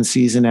 it's open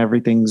season,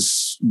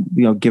 everything's,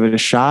 give it a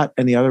shot.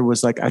 And the other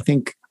was like, I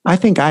think I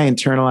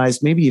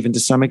internalized, maybe even to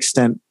some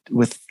extent,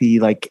 with the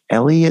like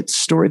Elliot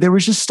story. There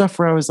was just stuff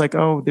where I was like,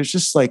 oh, there's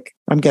just like,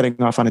 I'm getting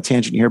off on a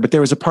tangent here, but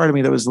there was a part of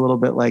me that was a little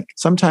bit like,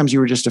 sometimes you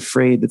were just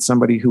afraid that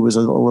somebody who was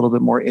a little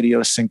bit more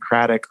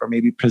idiosyncratic or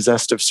maybe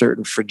possessed of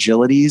certain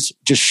fragilities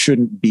just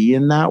shouldn't be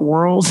in that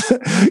world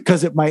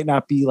because it might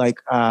not be like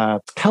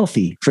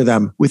healthy for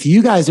them. With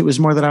you guys, it was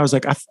more that I was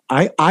like,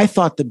 I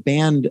thought the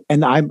band,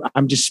 and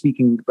I'm just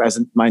speaking as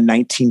my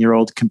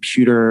 19-year-old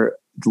computer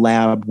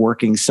lab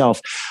working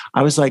self.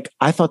 I was like,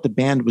 I thought the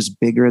band was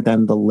bigger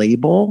than the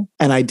label.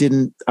 And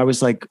I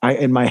was like,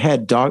 in my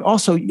head, Dog.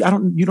 Also, you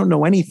don't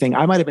know anything.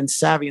 I might've been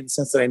savvy in the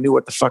sense that I knew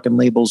what the fucking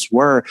labels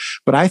were,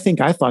 but I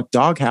thought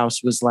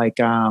Doghouse was like,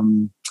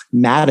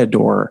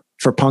 Matador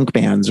for punk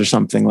bands or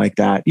something like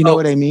that. You know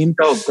what I mean?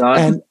 Oh God.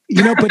 And,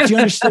 but you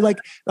understand, like,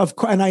 of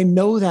course, and I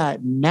know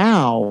that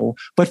now,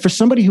 but for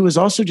somebody who was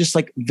also just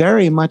like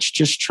very much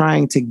just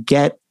trying to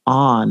get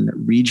on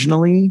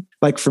regionally,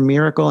 like for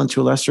Miracle and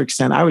to a lesser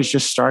extent, I was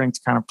just starting to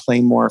kind of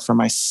play more for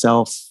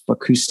myself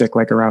acoustic,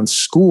 like around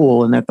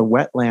school and at the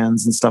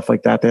Wetlands and stuff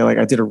like that.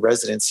 I did a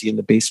residency in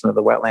the basement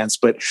of the Wetlands.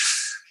 But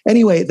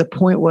anyway, the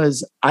point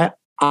was,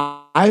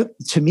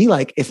 to me,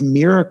 like if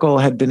Miracle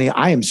had been,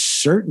 I am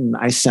certain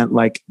I sent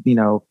like,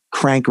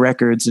 Crank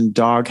Records and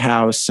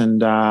Doghouse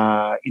and,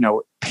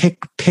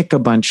 pick a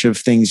bunch of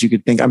things you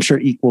could think. I'm sure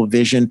Equal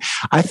Vision.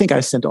 I think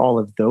I sent all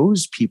of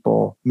those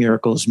people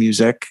Miracle's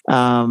music.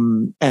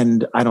 And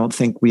I don't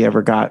think we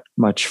ever got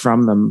much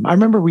from them. I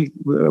remember we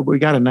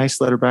got a nice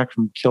letter back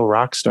from Kill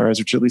Rock Stars,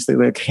 which at least they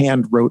like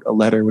hand wrote a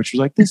letter, which was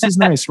like, this is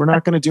nice. We're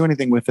not going to do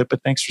anything with it,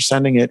 but thanks for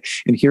sending it.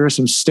 And here are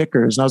some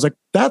stickers. And I was like,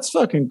 that's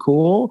fucking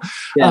cool.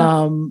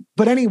 Yeah.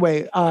 But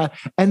anyway,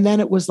 and then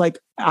it was like,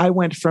 I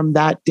went from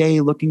that day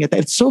looking at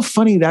that. It's so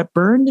funny that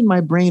burned in my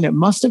brain. It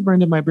must have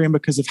burned in my brain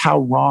because of how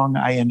wrong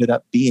I ended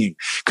up being.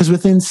 Because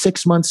within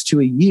 6 months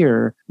to a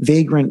year,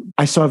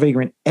 I saw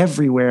Vagrant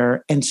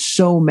everywhere, and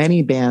so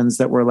many bands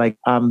that were like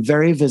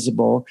very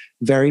visible,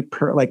 very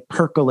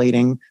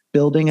percolating,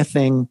 building a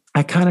thing.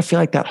 I kind of feel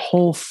like that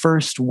whole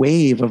first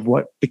wave of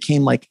what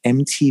became like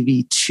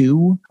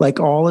MTV2, like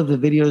all of the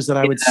videos that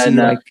I would see,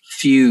 like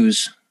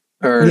Fuse.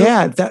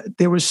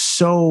 There was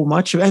so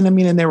much of it.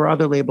 And there were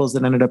other labels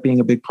that ended up being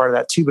a big part of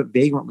that too, but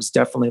Vagrant was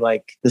definitely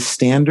like the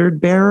standard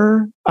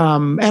bearer.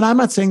 And I'm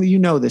not saying that you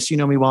know this, you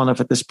know me well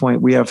enough at this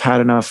point. We have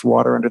had enough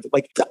water under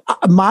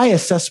my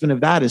assessment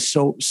of that is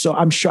so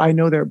I'm sure I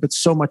know there, but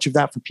so much of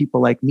that for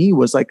people like me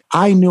was like,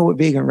 I knew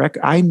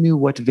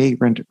what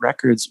Vagrant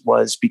Records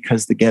was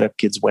because the Get Up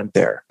Kids went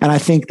there. And I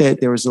think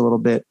that there was a little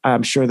bit,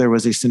 I'm sure there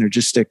was a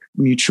synergistic,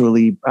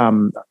 mutually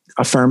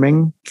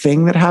affirming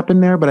thing that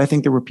happened there. But I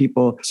think there were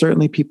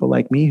certainly people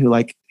like me who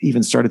like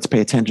even started to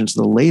pay attention to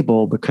the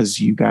label because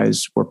you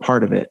guys were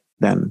part of it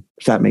then,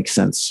 if that makes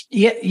sense.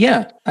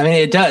 Yeah. I mean,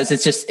 it does.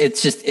 It's just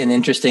an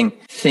interesting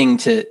thing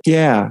to,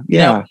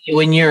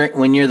 when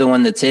you're the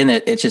one that's in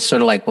it, it's just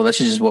sort of like, well, this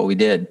is just what we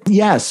did.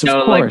 Yes, of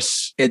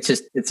course. Like,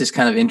 it's just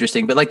kind of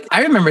interesting. But like,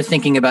 I remember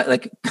thinking about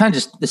like, kind of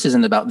just, this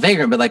isn't about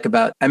Vagrant, but like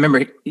I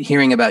remember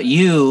hearing about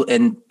you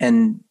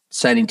and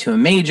signing to a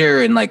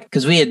major, and like,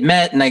 because we had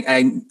met, and like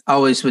I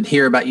always would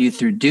hear about you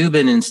through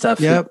Dubin and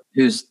stuff. Yep.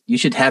 you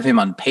should have him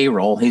on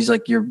payroll. He's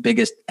like your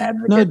biggest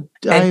advocate.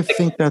 No, I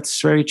think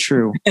that's very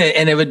true.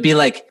 And it would be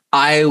like,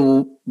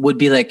 would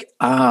be like,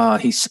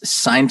 he's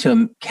signed to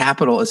a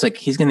Capitol. It's like,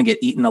 he's going to get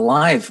eaten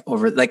alive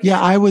over like. Yeah,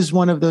 I was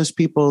one of those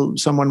people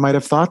someone might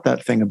have thought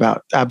that thing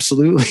about.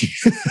 Absolutely.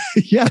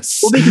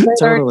 Yes, well,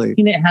 totally.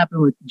 Seen it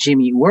happen with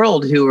Jimmy Eat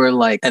World, who were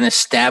like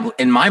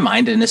in my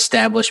mind, an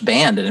established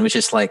band. And it was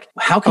just like,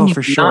 how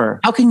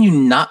can you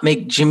not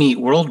make Jimmy Eat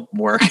World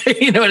work?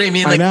 You know what I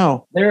mean? Like, I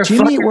know. They're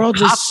Jimmy Eat World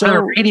was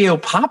so radio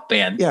pop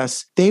band.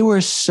 Yes, they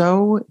were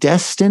so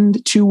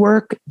destined to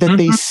work that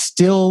they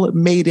still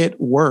made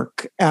it work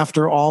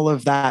after all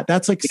of that.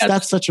 That's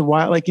such a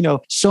wild, like,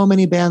 so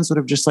many bands would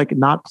have just like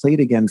not played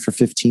again for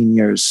 15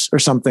 years or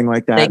something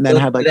like that. And then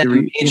had like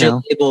the major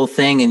label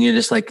thing. And you're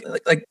just like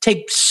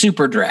take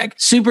Super Drag.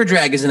 Super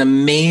Drag is an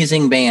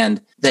amazing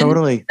band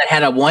that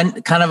had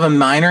one kind of a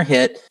minor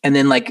hit and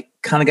then like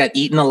kind of got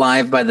eaten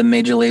alive by the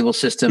major label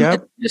system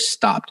and just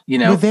stopped,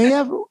 Well, they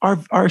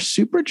are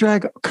Super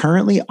Drag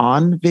currently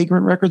on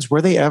Vagrant Records?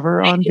 Were they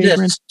ever on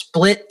Vagrant?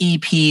 Split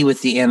EP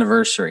with the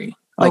Anniversary.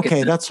 Like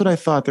okay, that's what I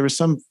thought. There was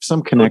some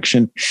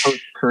connection.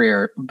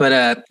 Post-career,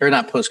 but or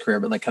not post-career,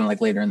 but like kind of like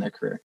later in their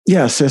career.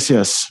 Yes.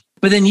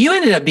 But then you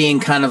ended up being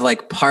kind of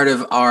like part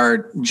of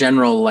our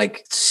general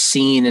like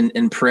scene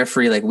and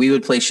periphery. Like we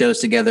would play shows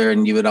together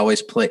and you would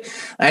always play.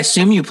 I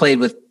assume you played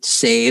with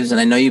Saves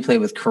and I know you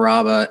played with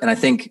Carrabba. And I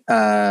think,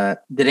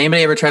 did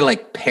anybody ever try to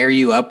like pair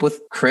you up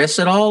with Chris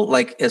at all?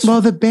 Like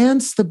the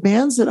bands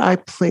that I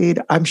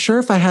played, I'm sure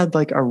if I had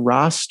like a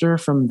roster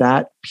from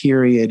that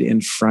period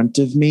in front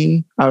of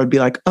me, I would be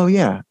like, oh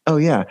yeah.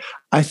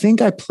 I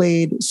think I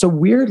played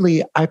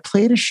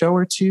a show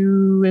or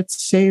two at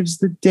Saves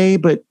the Day,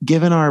 but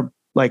given our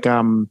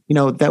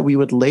that we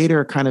would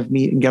later kind of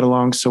meet and get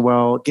along so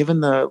well,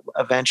 given the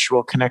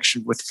eventual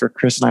connection for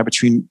Chris and I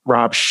between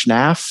Rob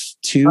Schnaff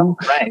too. Oh,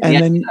 right.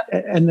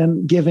 And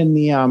then given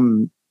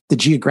the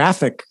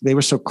geographic, they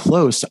were so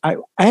close.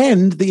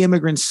 And the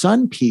Immigrant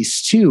Son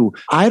piece too.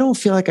 I don't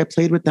feel like I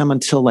played with them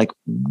until like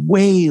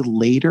way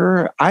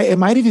later. It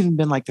might have even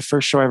been like the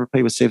first show I ever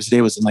played with Saves the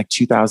Day was in like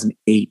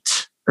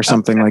 2008. Or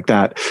something like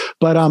that.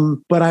 But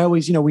I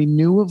always, we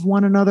knew of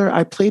one another.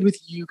 I played with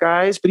you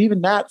guys, but even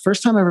that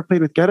first time I ever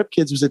played with Get Up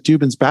Kids was at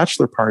Dubin's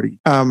bachelor party.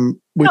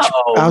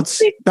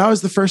 That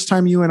was the first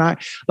time you and I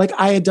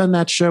had done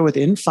that show with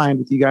Infind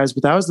with you guys,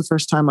 but that was the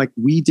first time I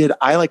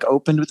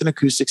opened with an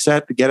acoustic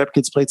set. The Get Up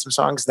Kids played some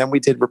songs. Then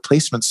we did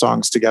replacement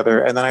songs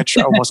together. And then I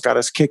almost got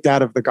us kicked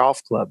out of the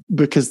golf club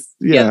because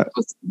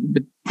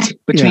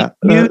between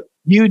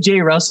you, Jay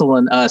Russell,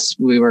 and us,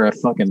 we were a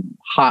fucking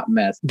hot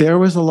mess. There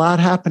was a lot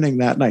happening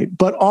that night.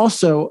 But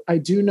also, I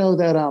do know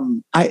that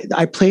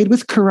I played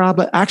with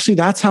Carrabba. Actually,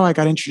 that's how I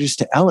got introduced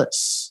to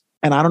Ellis.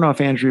 And I don't know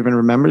if Andrew even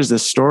remembers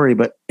this story,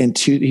 but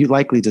he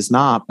likely does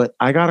not. But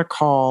I got a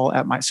call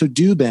at Mike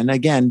Dubin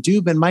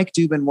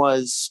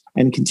was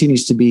and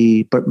continues to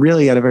be, but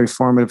really at a very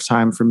formative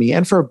time for me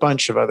and for a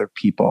bunch of other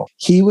people.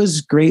 He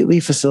was greatly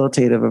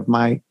facilitative of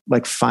my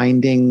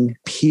finding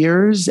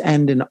peers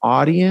and an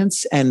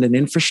audience and an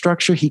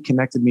infrastructure. He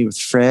connected me with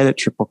Fred at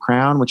Triple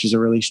Crown, which is a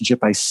relationship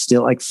I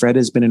still Fred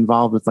has been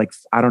involved with,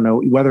 I don't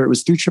know, whether it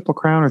was through Triple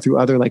Crown or through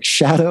other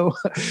shadow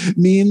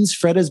means.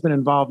 Fred has been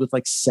involved with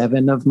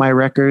 7 of my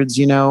records,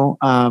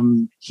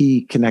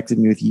 he connected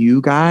me with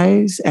you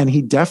guys, and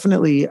he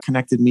definitely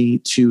connected me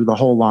to the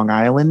whole Long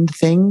Island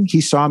thing.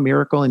 He saw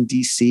Miracle in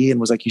DC and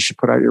was like, you should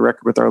put out your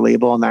record with our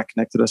label, and that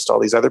connected us to all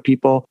these other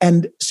people.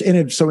 And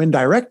so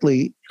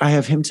indirectly, I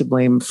have him to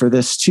blame for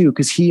this too,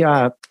 because he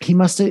had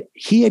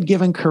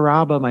given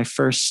Carrabba my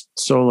first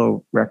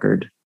solo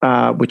record,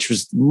 which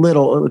was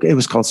it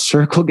was called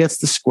Circle Gets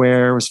the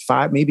Square. It was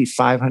maybe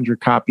 500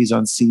 copies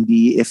on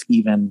CD, if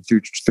even,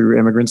 through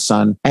Immigrant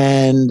Son.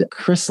 And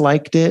Chris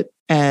liked it.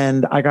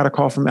 And I got a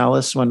call from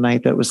Ellis one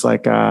night that was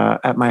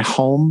at my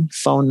home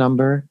phone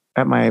number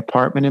at my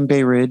apartment in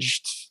Bay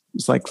Ridge.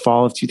 It was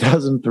fall of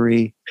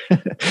 2003.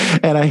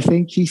 And I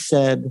think he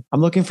said, I'm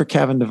looking for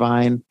Kevin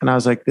Devine. And I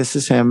was like, this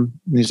is him.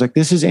 And he's like,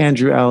 this is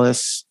Andrew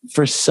Ellis.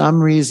 For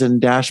some reason,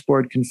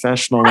 Dashboard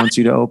Confessional wants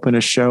you to open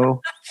a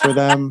show for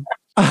them.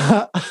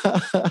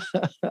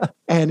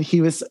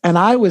 And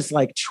I was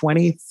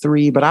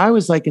 23, but I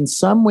was in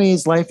some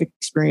ways life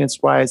experience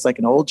wise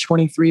an old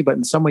 23, but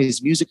in some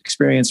ways music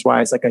experience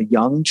wise a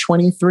young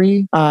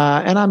 23.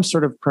 And I'm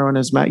sort of prone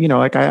as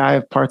I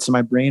have parts of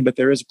my brain, but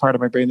there is a part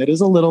of my brain that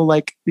is a little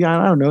I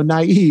don't know,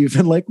 naive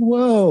and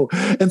whoa.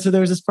 And so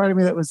there was this part of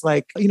me that was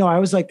I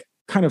was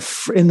kind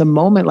of in the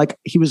moment,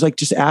 he was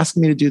just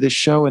asking me to do this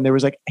show. And there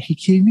was he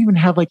didn't even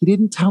have he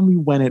didn't tell me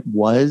when it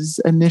was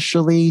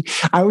initially.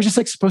 I was just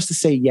supposed to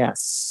say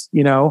yes,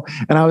 and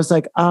I was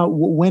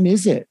when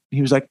is it?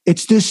 He was like,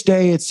 it's this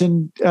day. It's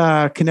in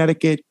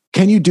Connecticut.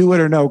 Can you do it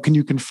or no? Can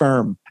you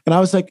confirm? And I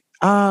was like,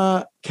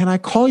 can I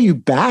call you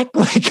back?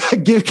 Like,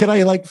 can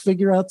I like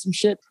figure out some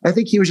shit? I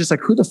think he was just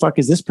like, who the fuck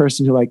is this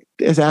person who like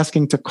is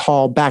asking to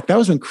call back? That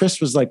was when Chris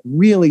was like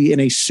really in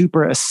a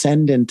super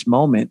ascendant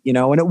moment, you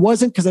know? And it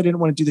wasn't because I didn't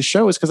want to do the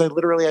show. It's because I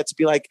literally had to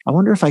be like, I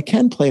wonder if I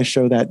can play a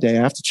show that day.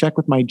 I have to check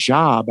with my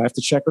job. I have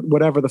to check with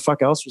whatever the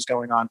fuck else was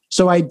going on.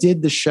 So I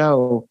did the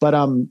show, but,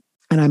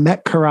 and I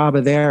met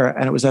Carrabba there,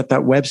 and it was at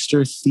that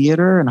Webster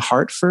Theater in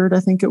Hartford,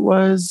 I think it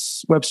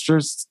was.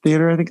 Webster's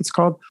Theater, I think it's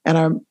called.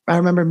 And I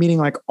remember meeting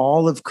like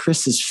all of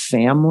Chris's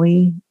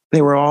family.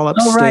 They were all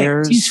upstairs. Oh,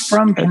 right. He's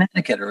from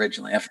Connecticut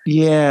originally.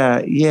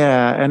 Yeah.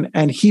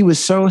 And he was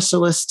so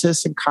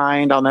solicitous and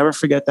kind. I'll never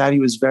forget that. He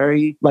was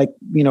very like,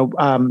 you know,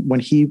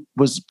 when he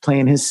was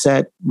playing his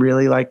set,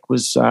 really like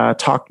was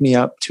talked me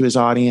up to his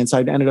audience. I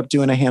ended up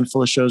doing a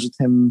handful of shows with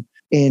him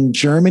in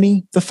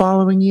Germany the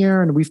following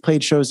year. And we've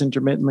played shows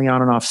intermittently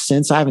on and off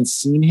since. I haven't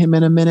seen him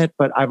in a minute,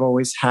 but I've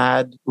always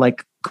had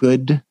like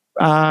good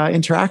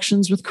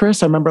interactions with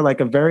Chris. I remember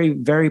like a very,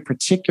 very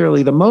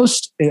particularly the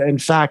most, in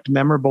fact,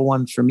 memorable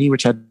one for me,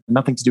 which had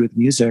nothing to do with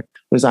music,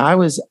 was I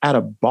was at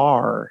a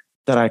bar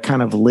that I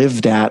kind of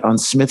lived at on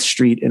Smith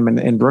Street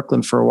in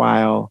Brooklyn for a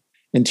while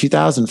in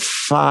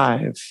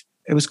 2005.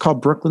 It was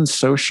called Brooklyn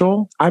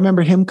Social. I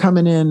remember him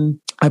coming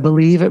in. I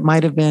believe it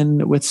might have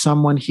been with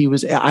someone he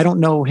was, I don't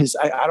know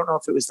I don't know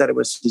if it was that it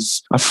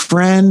was a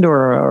friend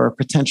or a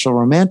potential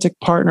romantic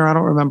partner. I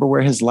don't remember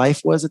where his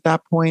life was at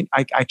that point.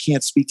 I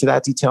can't speak to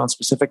that detail in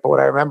specific, but what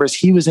I remember is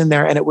he was in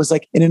there and it was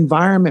like an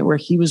environment where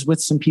he was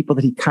with some people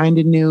that he kind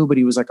of knew, but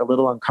he was like a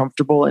little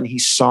uncomfortable and he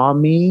saw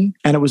me.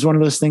 And it was one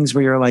of those things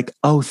where you're like,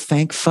 oh,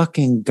 thank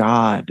fucking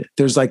God.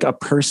 There's like a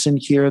person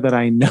here that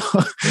I know,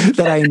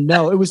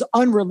 It was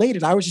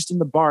unrelated. I was just in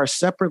the bar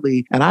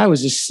separately and I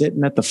was just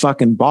sitting at the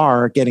fucking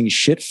bar getting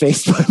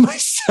shit-faced by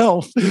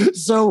myself.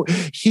 So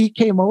he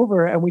came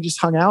over and we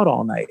just hung out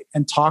all night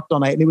and talked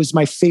all night. And it was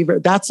my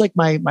favorite. That's like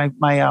my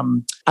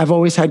I've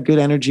always had good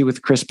energy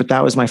with Chris, but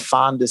that was my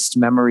fondest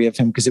memory of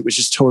him because it was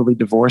just totally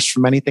divorced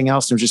from anything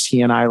else. It was just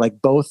he and I,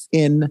 like both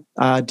in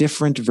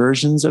different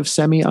versions of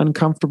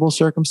semi-uncomfortable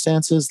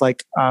circumstances,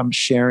 like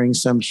sharing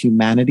some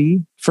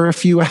humanity for a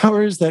few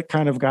hours that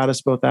kind of got us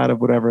both out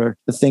of whatever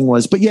the thing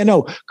was. But yeah,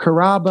 no,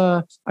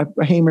 Carrabba,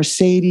 Hey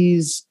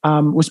Mercedes,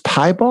 was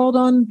Piebald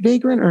on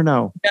Vagrant or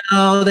no?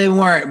 No, they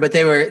weren't, but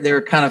they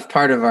were kind of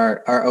part of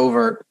our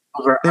overarching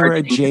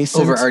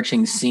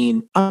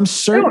scene. I'm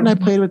certain I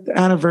played with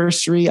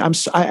Anniversary. I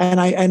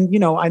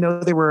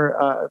know they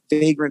were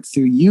Vagrant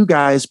through you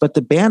guys, but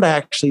the band I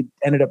actually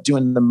ended up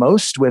doing the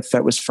most with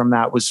that was from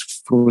that was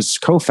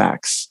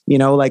Koufax. You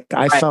know, like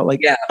I felt like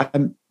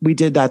we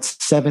did that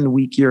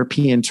 7-week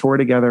European tour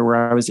together where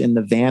I was in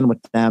the van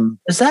with them.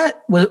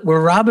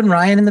 Were Rob and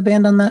Ryan in the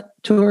band on that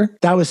tour?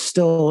 That was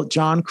still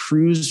John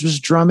Cruz was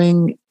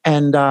drumming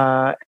and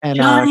John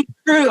Cruz.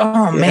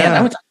 Oh man,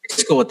 I went to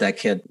school with that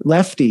kid.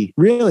 Lefty,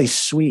 really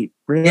sweet,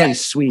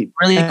 sweet,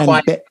 really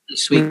quiet, really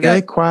sweet guy.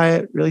 Really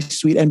quiet, really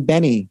sweet. And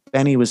Benny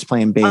was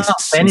playing bass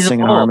and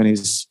singing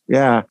harmonies.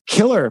 Yeah,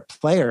 killer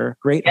player,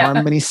 great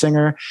harmony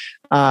singer.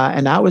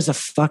 And that was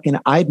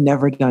I'd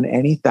never done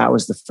that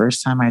was the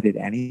first time I did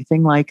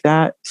anything like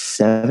that.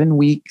 7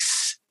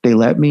 weeks. They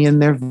let me in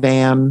their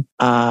van,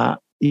 and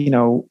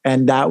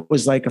that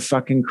was like a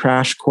fucking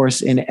crash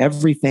course in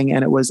everything.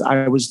 And I was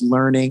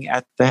learning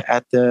at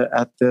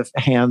the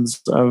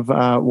hands of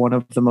one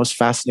of the most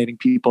fascinating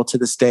people to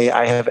this day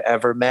I have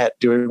ever met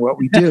doing what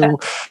we do.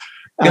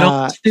 Good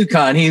old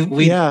Tucon.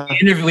 We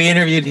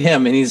interviewed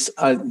him, and he's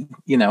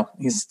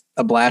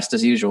a blast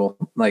as usual.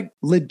 Like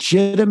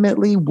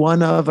legitimately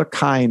one of a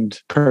kind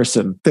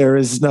person. There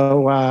is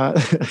no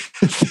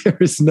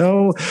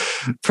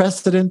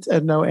precedent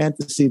and no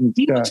antecedent.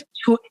 He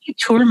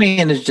toured me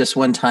in just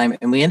one time,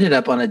 and we ended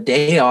up on a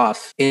day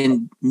off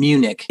in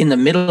Munich, in the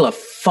middle of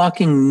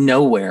fucking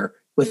nowhere,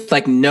 with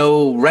like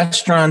no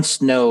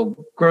restaurants,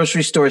 no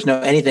grocery stores, no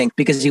anything,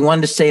 because he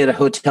wanted to stay at a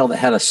hotel that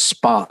had a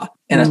spa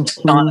and a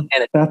sauna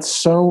in it. That's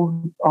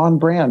so on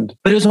brand.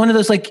 But it was one of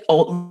those like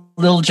old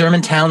little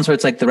German towns where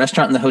it's like the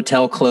restaurant and the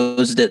hotel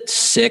closed at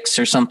 6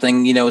 or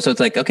something, so it's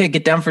like, okay,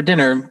 get down for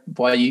dinner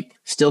while you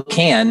still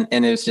can.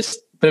 And it was just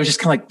kind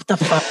of like, what the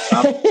fuck?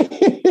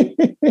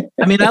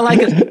 I mean, I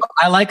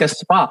like a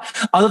spa.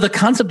 Although the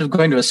concept of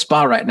going to a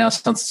spa right now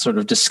sounds sort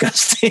of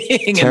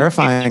disgusting.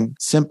 Terrifying,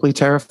 simply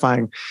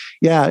terrifying.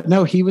 Yeah,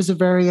 no, he was a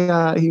very,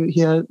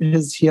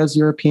 he has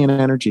European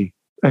energy.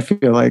 I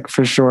feel like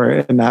for sure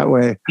in that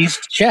way. He's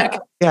Czech.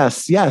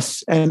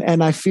 Yes.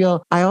 And I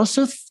feel,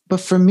 but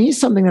for me,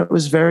 something that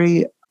was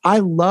I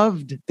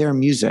loved their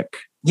music.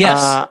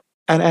 Yes.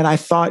 And I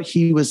thought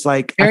he was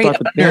like, very I thought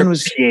the band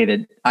was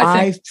created.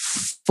 I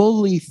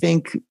fully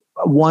think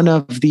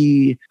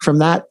from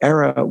that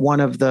era, one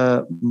of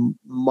the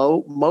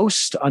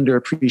most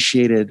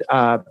underappreciated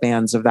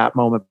bands of that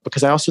moment,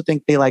 because I also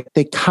think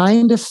they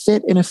kind of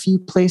fit in a few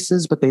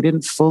places, but they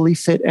didn't fully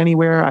fit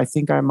anywhere. I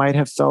think I might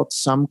have felt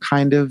some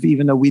kind of,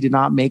 even though we did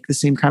not make the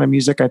same kind of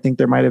music, I think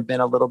there might have been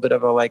a little bit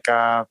of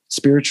a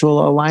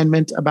spiritual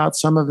alignment about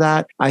some of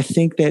that. I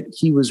think that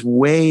he was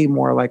way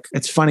more like,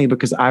 it's funny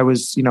because I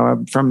was,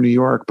 I'm from New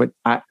York, but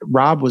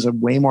Rob was a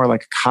way more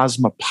like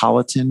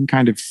cosmopolitan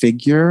kind of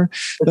figure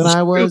than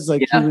I was.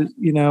 Like, yeah.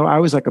 He was, I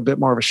was like a bit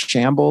more of a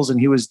shambles, and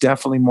he was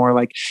definitely more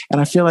like,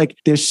 and I feel like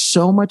there's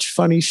so much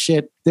funny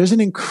shit. There's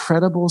an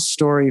incredible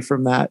story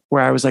from that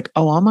where I was like,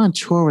 oh, I'm on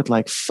tour with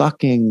like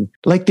fucking,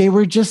 like they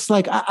were just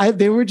like,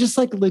 they were just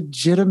like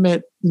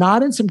legitimate,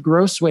 not in some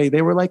gross way.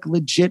 They were like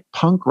legit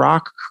punk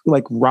rock,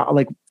 like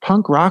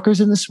punk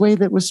rockers in this way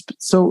that was,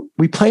 so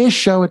we play a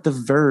show at the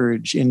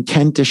Verge in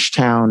Kentish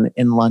Town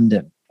in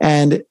London.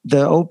 And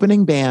the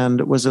opening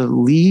band was a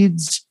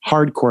Leeds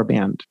hardcore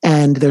band.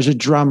 And there's a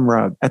drum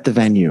rug at the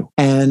venue.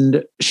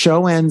 And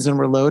show ends and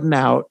we're loading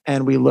out,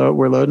 and we're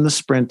loading the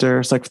Sprinter.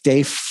 It's like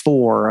day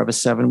 4 of a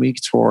 7-week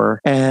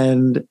tour.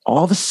 And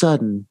all of a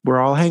sudden,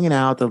 we're all hanging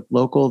out. The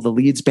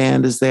Leeds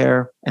band is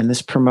there. And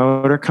this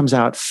promoter comes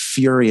out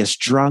furious,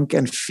 drunk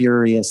and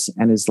furious,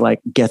 and is like,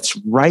 gets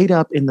right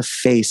up in the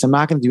face. I'm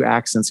not going to do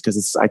accents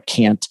because I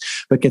can't,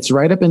 but gets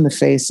right up in the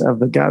face of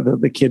the guy,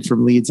 the kid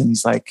from Leeds. And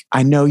he's like,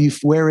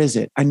 where is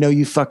it? I know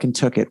you fucking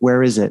took it.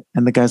 Where is it?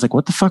 And the guy's like,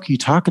 what the fuck are you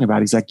talking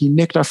about? He's like, you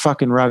nicked our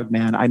fucking rug,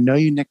 man. I know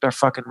you nicked our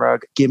fucking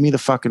rug. Give me the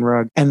fucking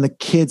rug. And the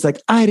kid's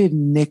like, I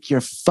didn't nick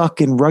your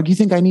fucking rug. You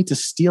think I need to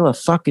steal a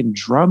fucking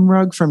drum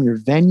rug from your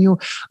venue?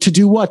 To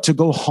do what? To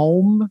go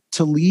home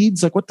to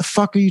Leeds? Like, what the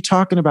fuck are you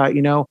talking about?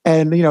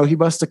 And he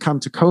must have come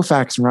to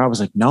Koufax, and Rob was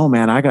like, no,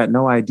 man, I got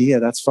no idea.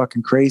 That's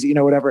fucking crazy.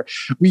 Whatever.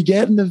 We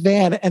get in the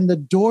van and the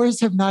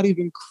doors have not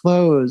even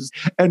closed.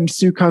 And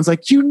Sukan's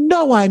like,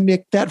 I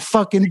nicked that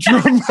fucking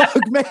drum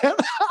rug, man.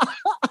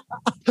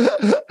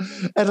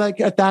 And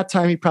like at that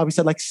time, he probably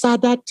said like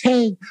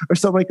Sadate or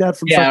something like that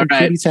from fucking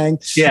Kitty Tang.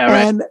 Yeah,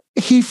 right. And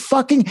he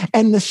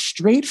and the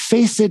straight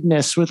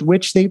facedness with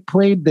which they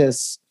played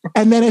this.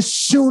 And then as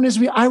soon as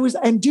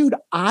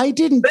I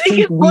didn't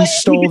think we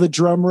stole the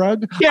drum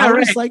rug. Yeah,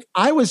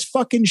 I was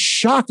fucking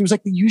shocked. It was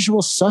like The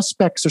Usual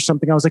Suspects or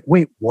something. I was like,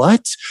 wait,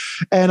 what?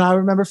 And I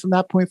remember from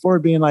that point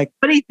forward being like,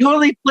 but he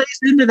totally plays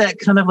into that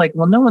kind of like,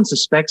 well, no one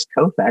suspects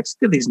Koufax.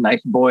 Look at these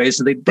nice boys.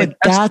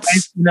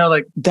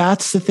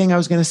 That's the thing I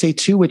was going to say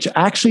too, which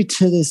actually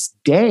to this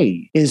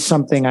day is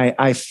something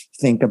I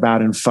think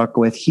about and fuck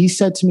with. He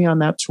said to me on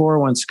that tour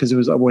once, because it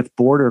was with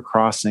Border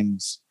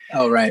Crossings.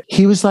 Oh, right.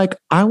 He was like,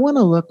 I want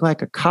to look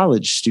like a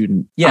college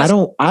student. Yes.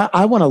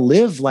 I want to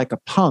live like a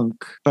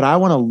punk, but I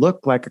want to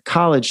look like a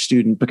college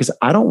student because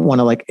I don't want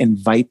to like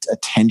invite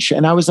attention.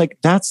 And I was like,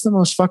 that's the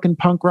most fucking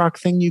punk rock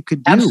thing you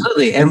could do.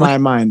 Absolutely. In my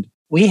mind.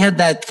 We had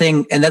that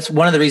thing. And that's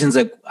one of the reasons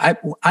that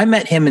I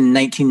met him in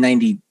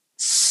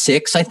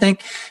 1996, I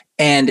think.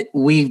 And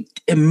we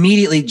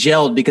immediately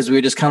gelled because we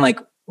were just kind of like,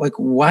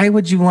 why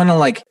would you want to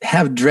like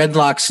have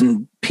dreadlocks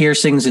and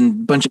piercings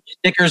and a bunch of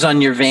stickers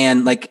on your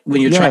van, like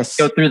when you're trying to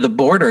go through the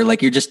border?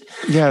 Like you're just,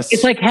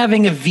 it's like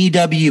having a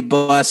VW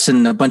bus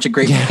and a bunch of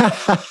great, or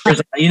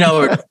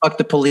fuck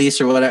the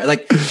police or whatever.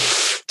 Like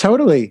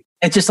totally.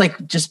 It's just like,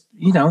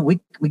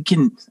 we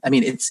can, I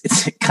mean, it's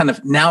kind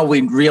of, now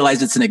we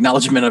realize it's an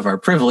acknowledgement of our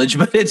privilege,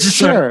 but it's just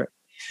sure.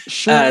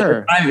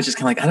 I was just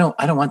kind of like,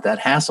 I don't want that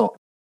hassle.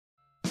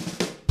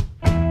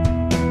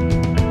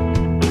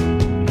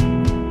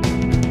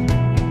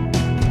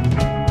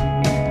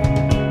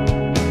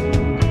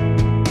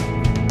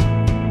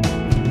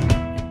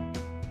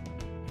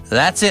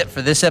 That's it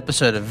for this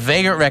episode of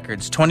Vagrant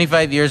Records,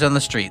 25 Years on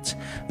the Streets.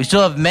 We still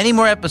have many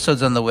more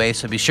episodes on the way,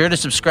 so be sure to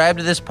subscribe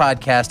to this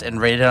podcast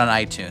and rate it on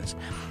iTunes.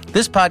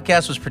 This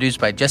podcast was produced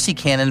by Jesse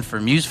Cannon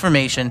for Muse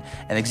Formation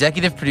and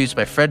executive produced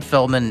by Fred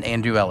Feldman and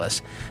Andrew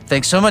Ellis.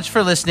 Thanks so much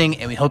for listening,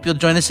 and we hope you'll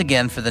join us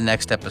again for the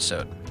next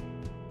episode.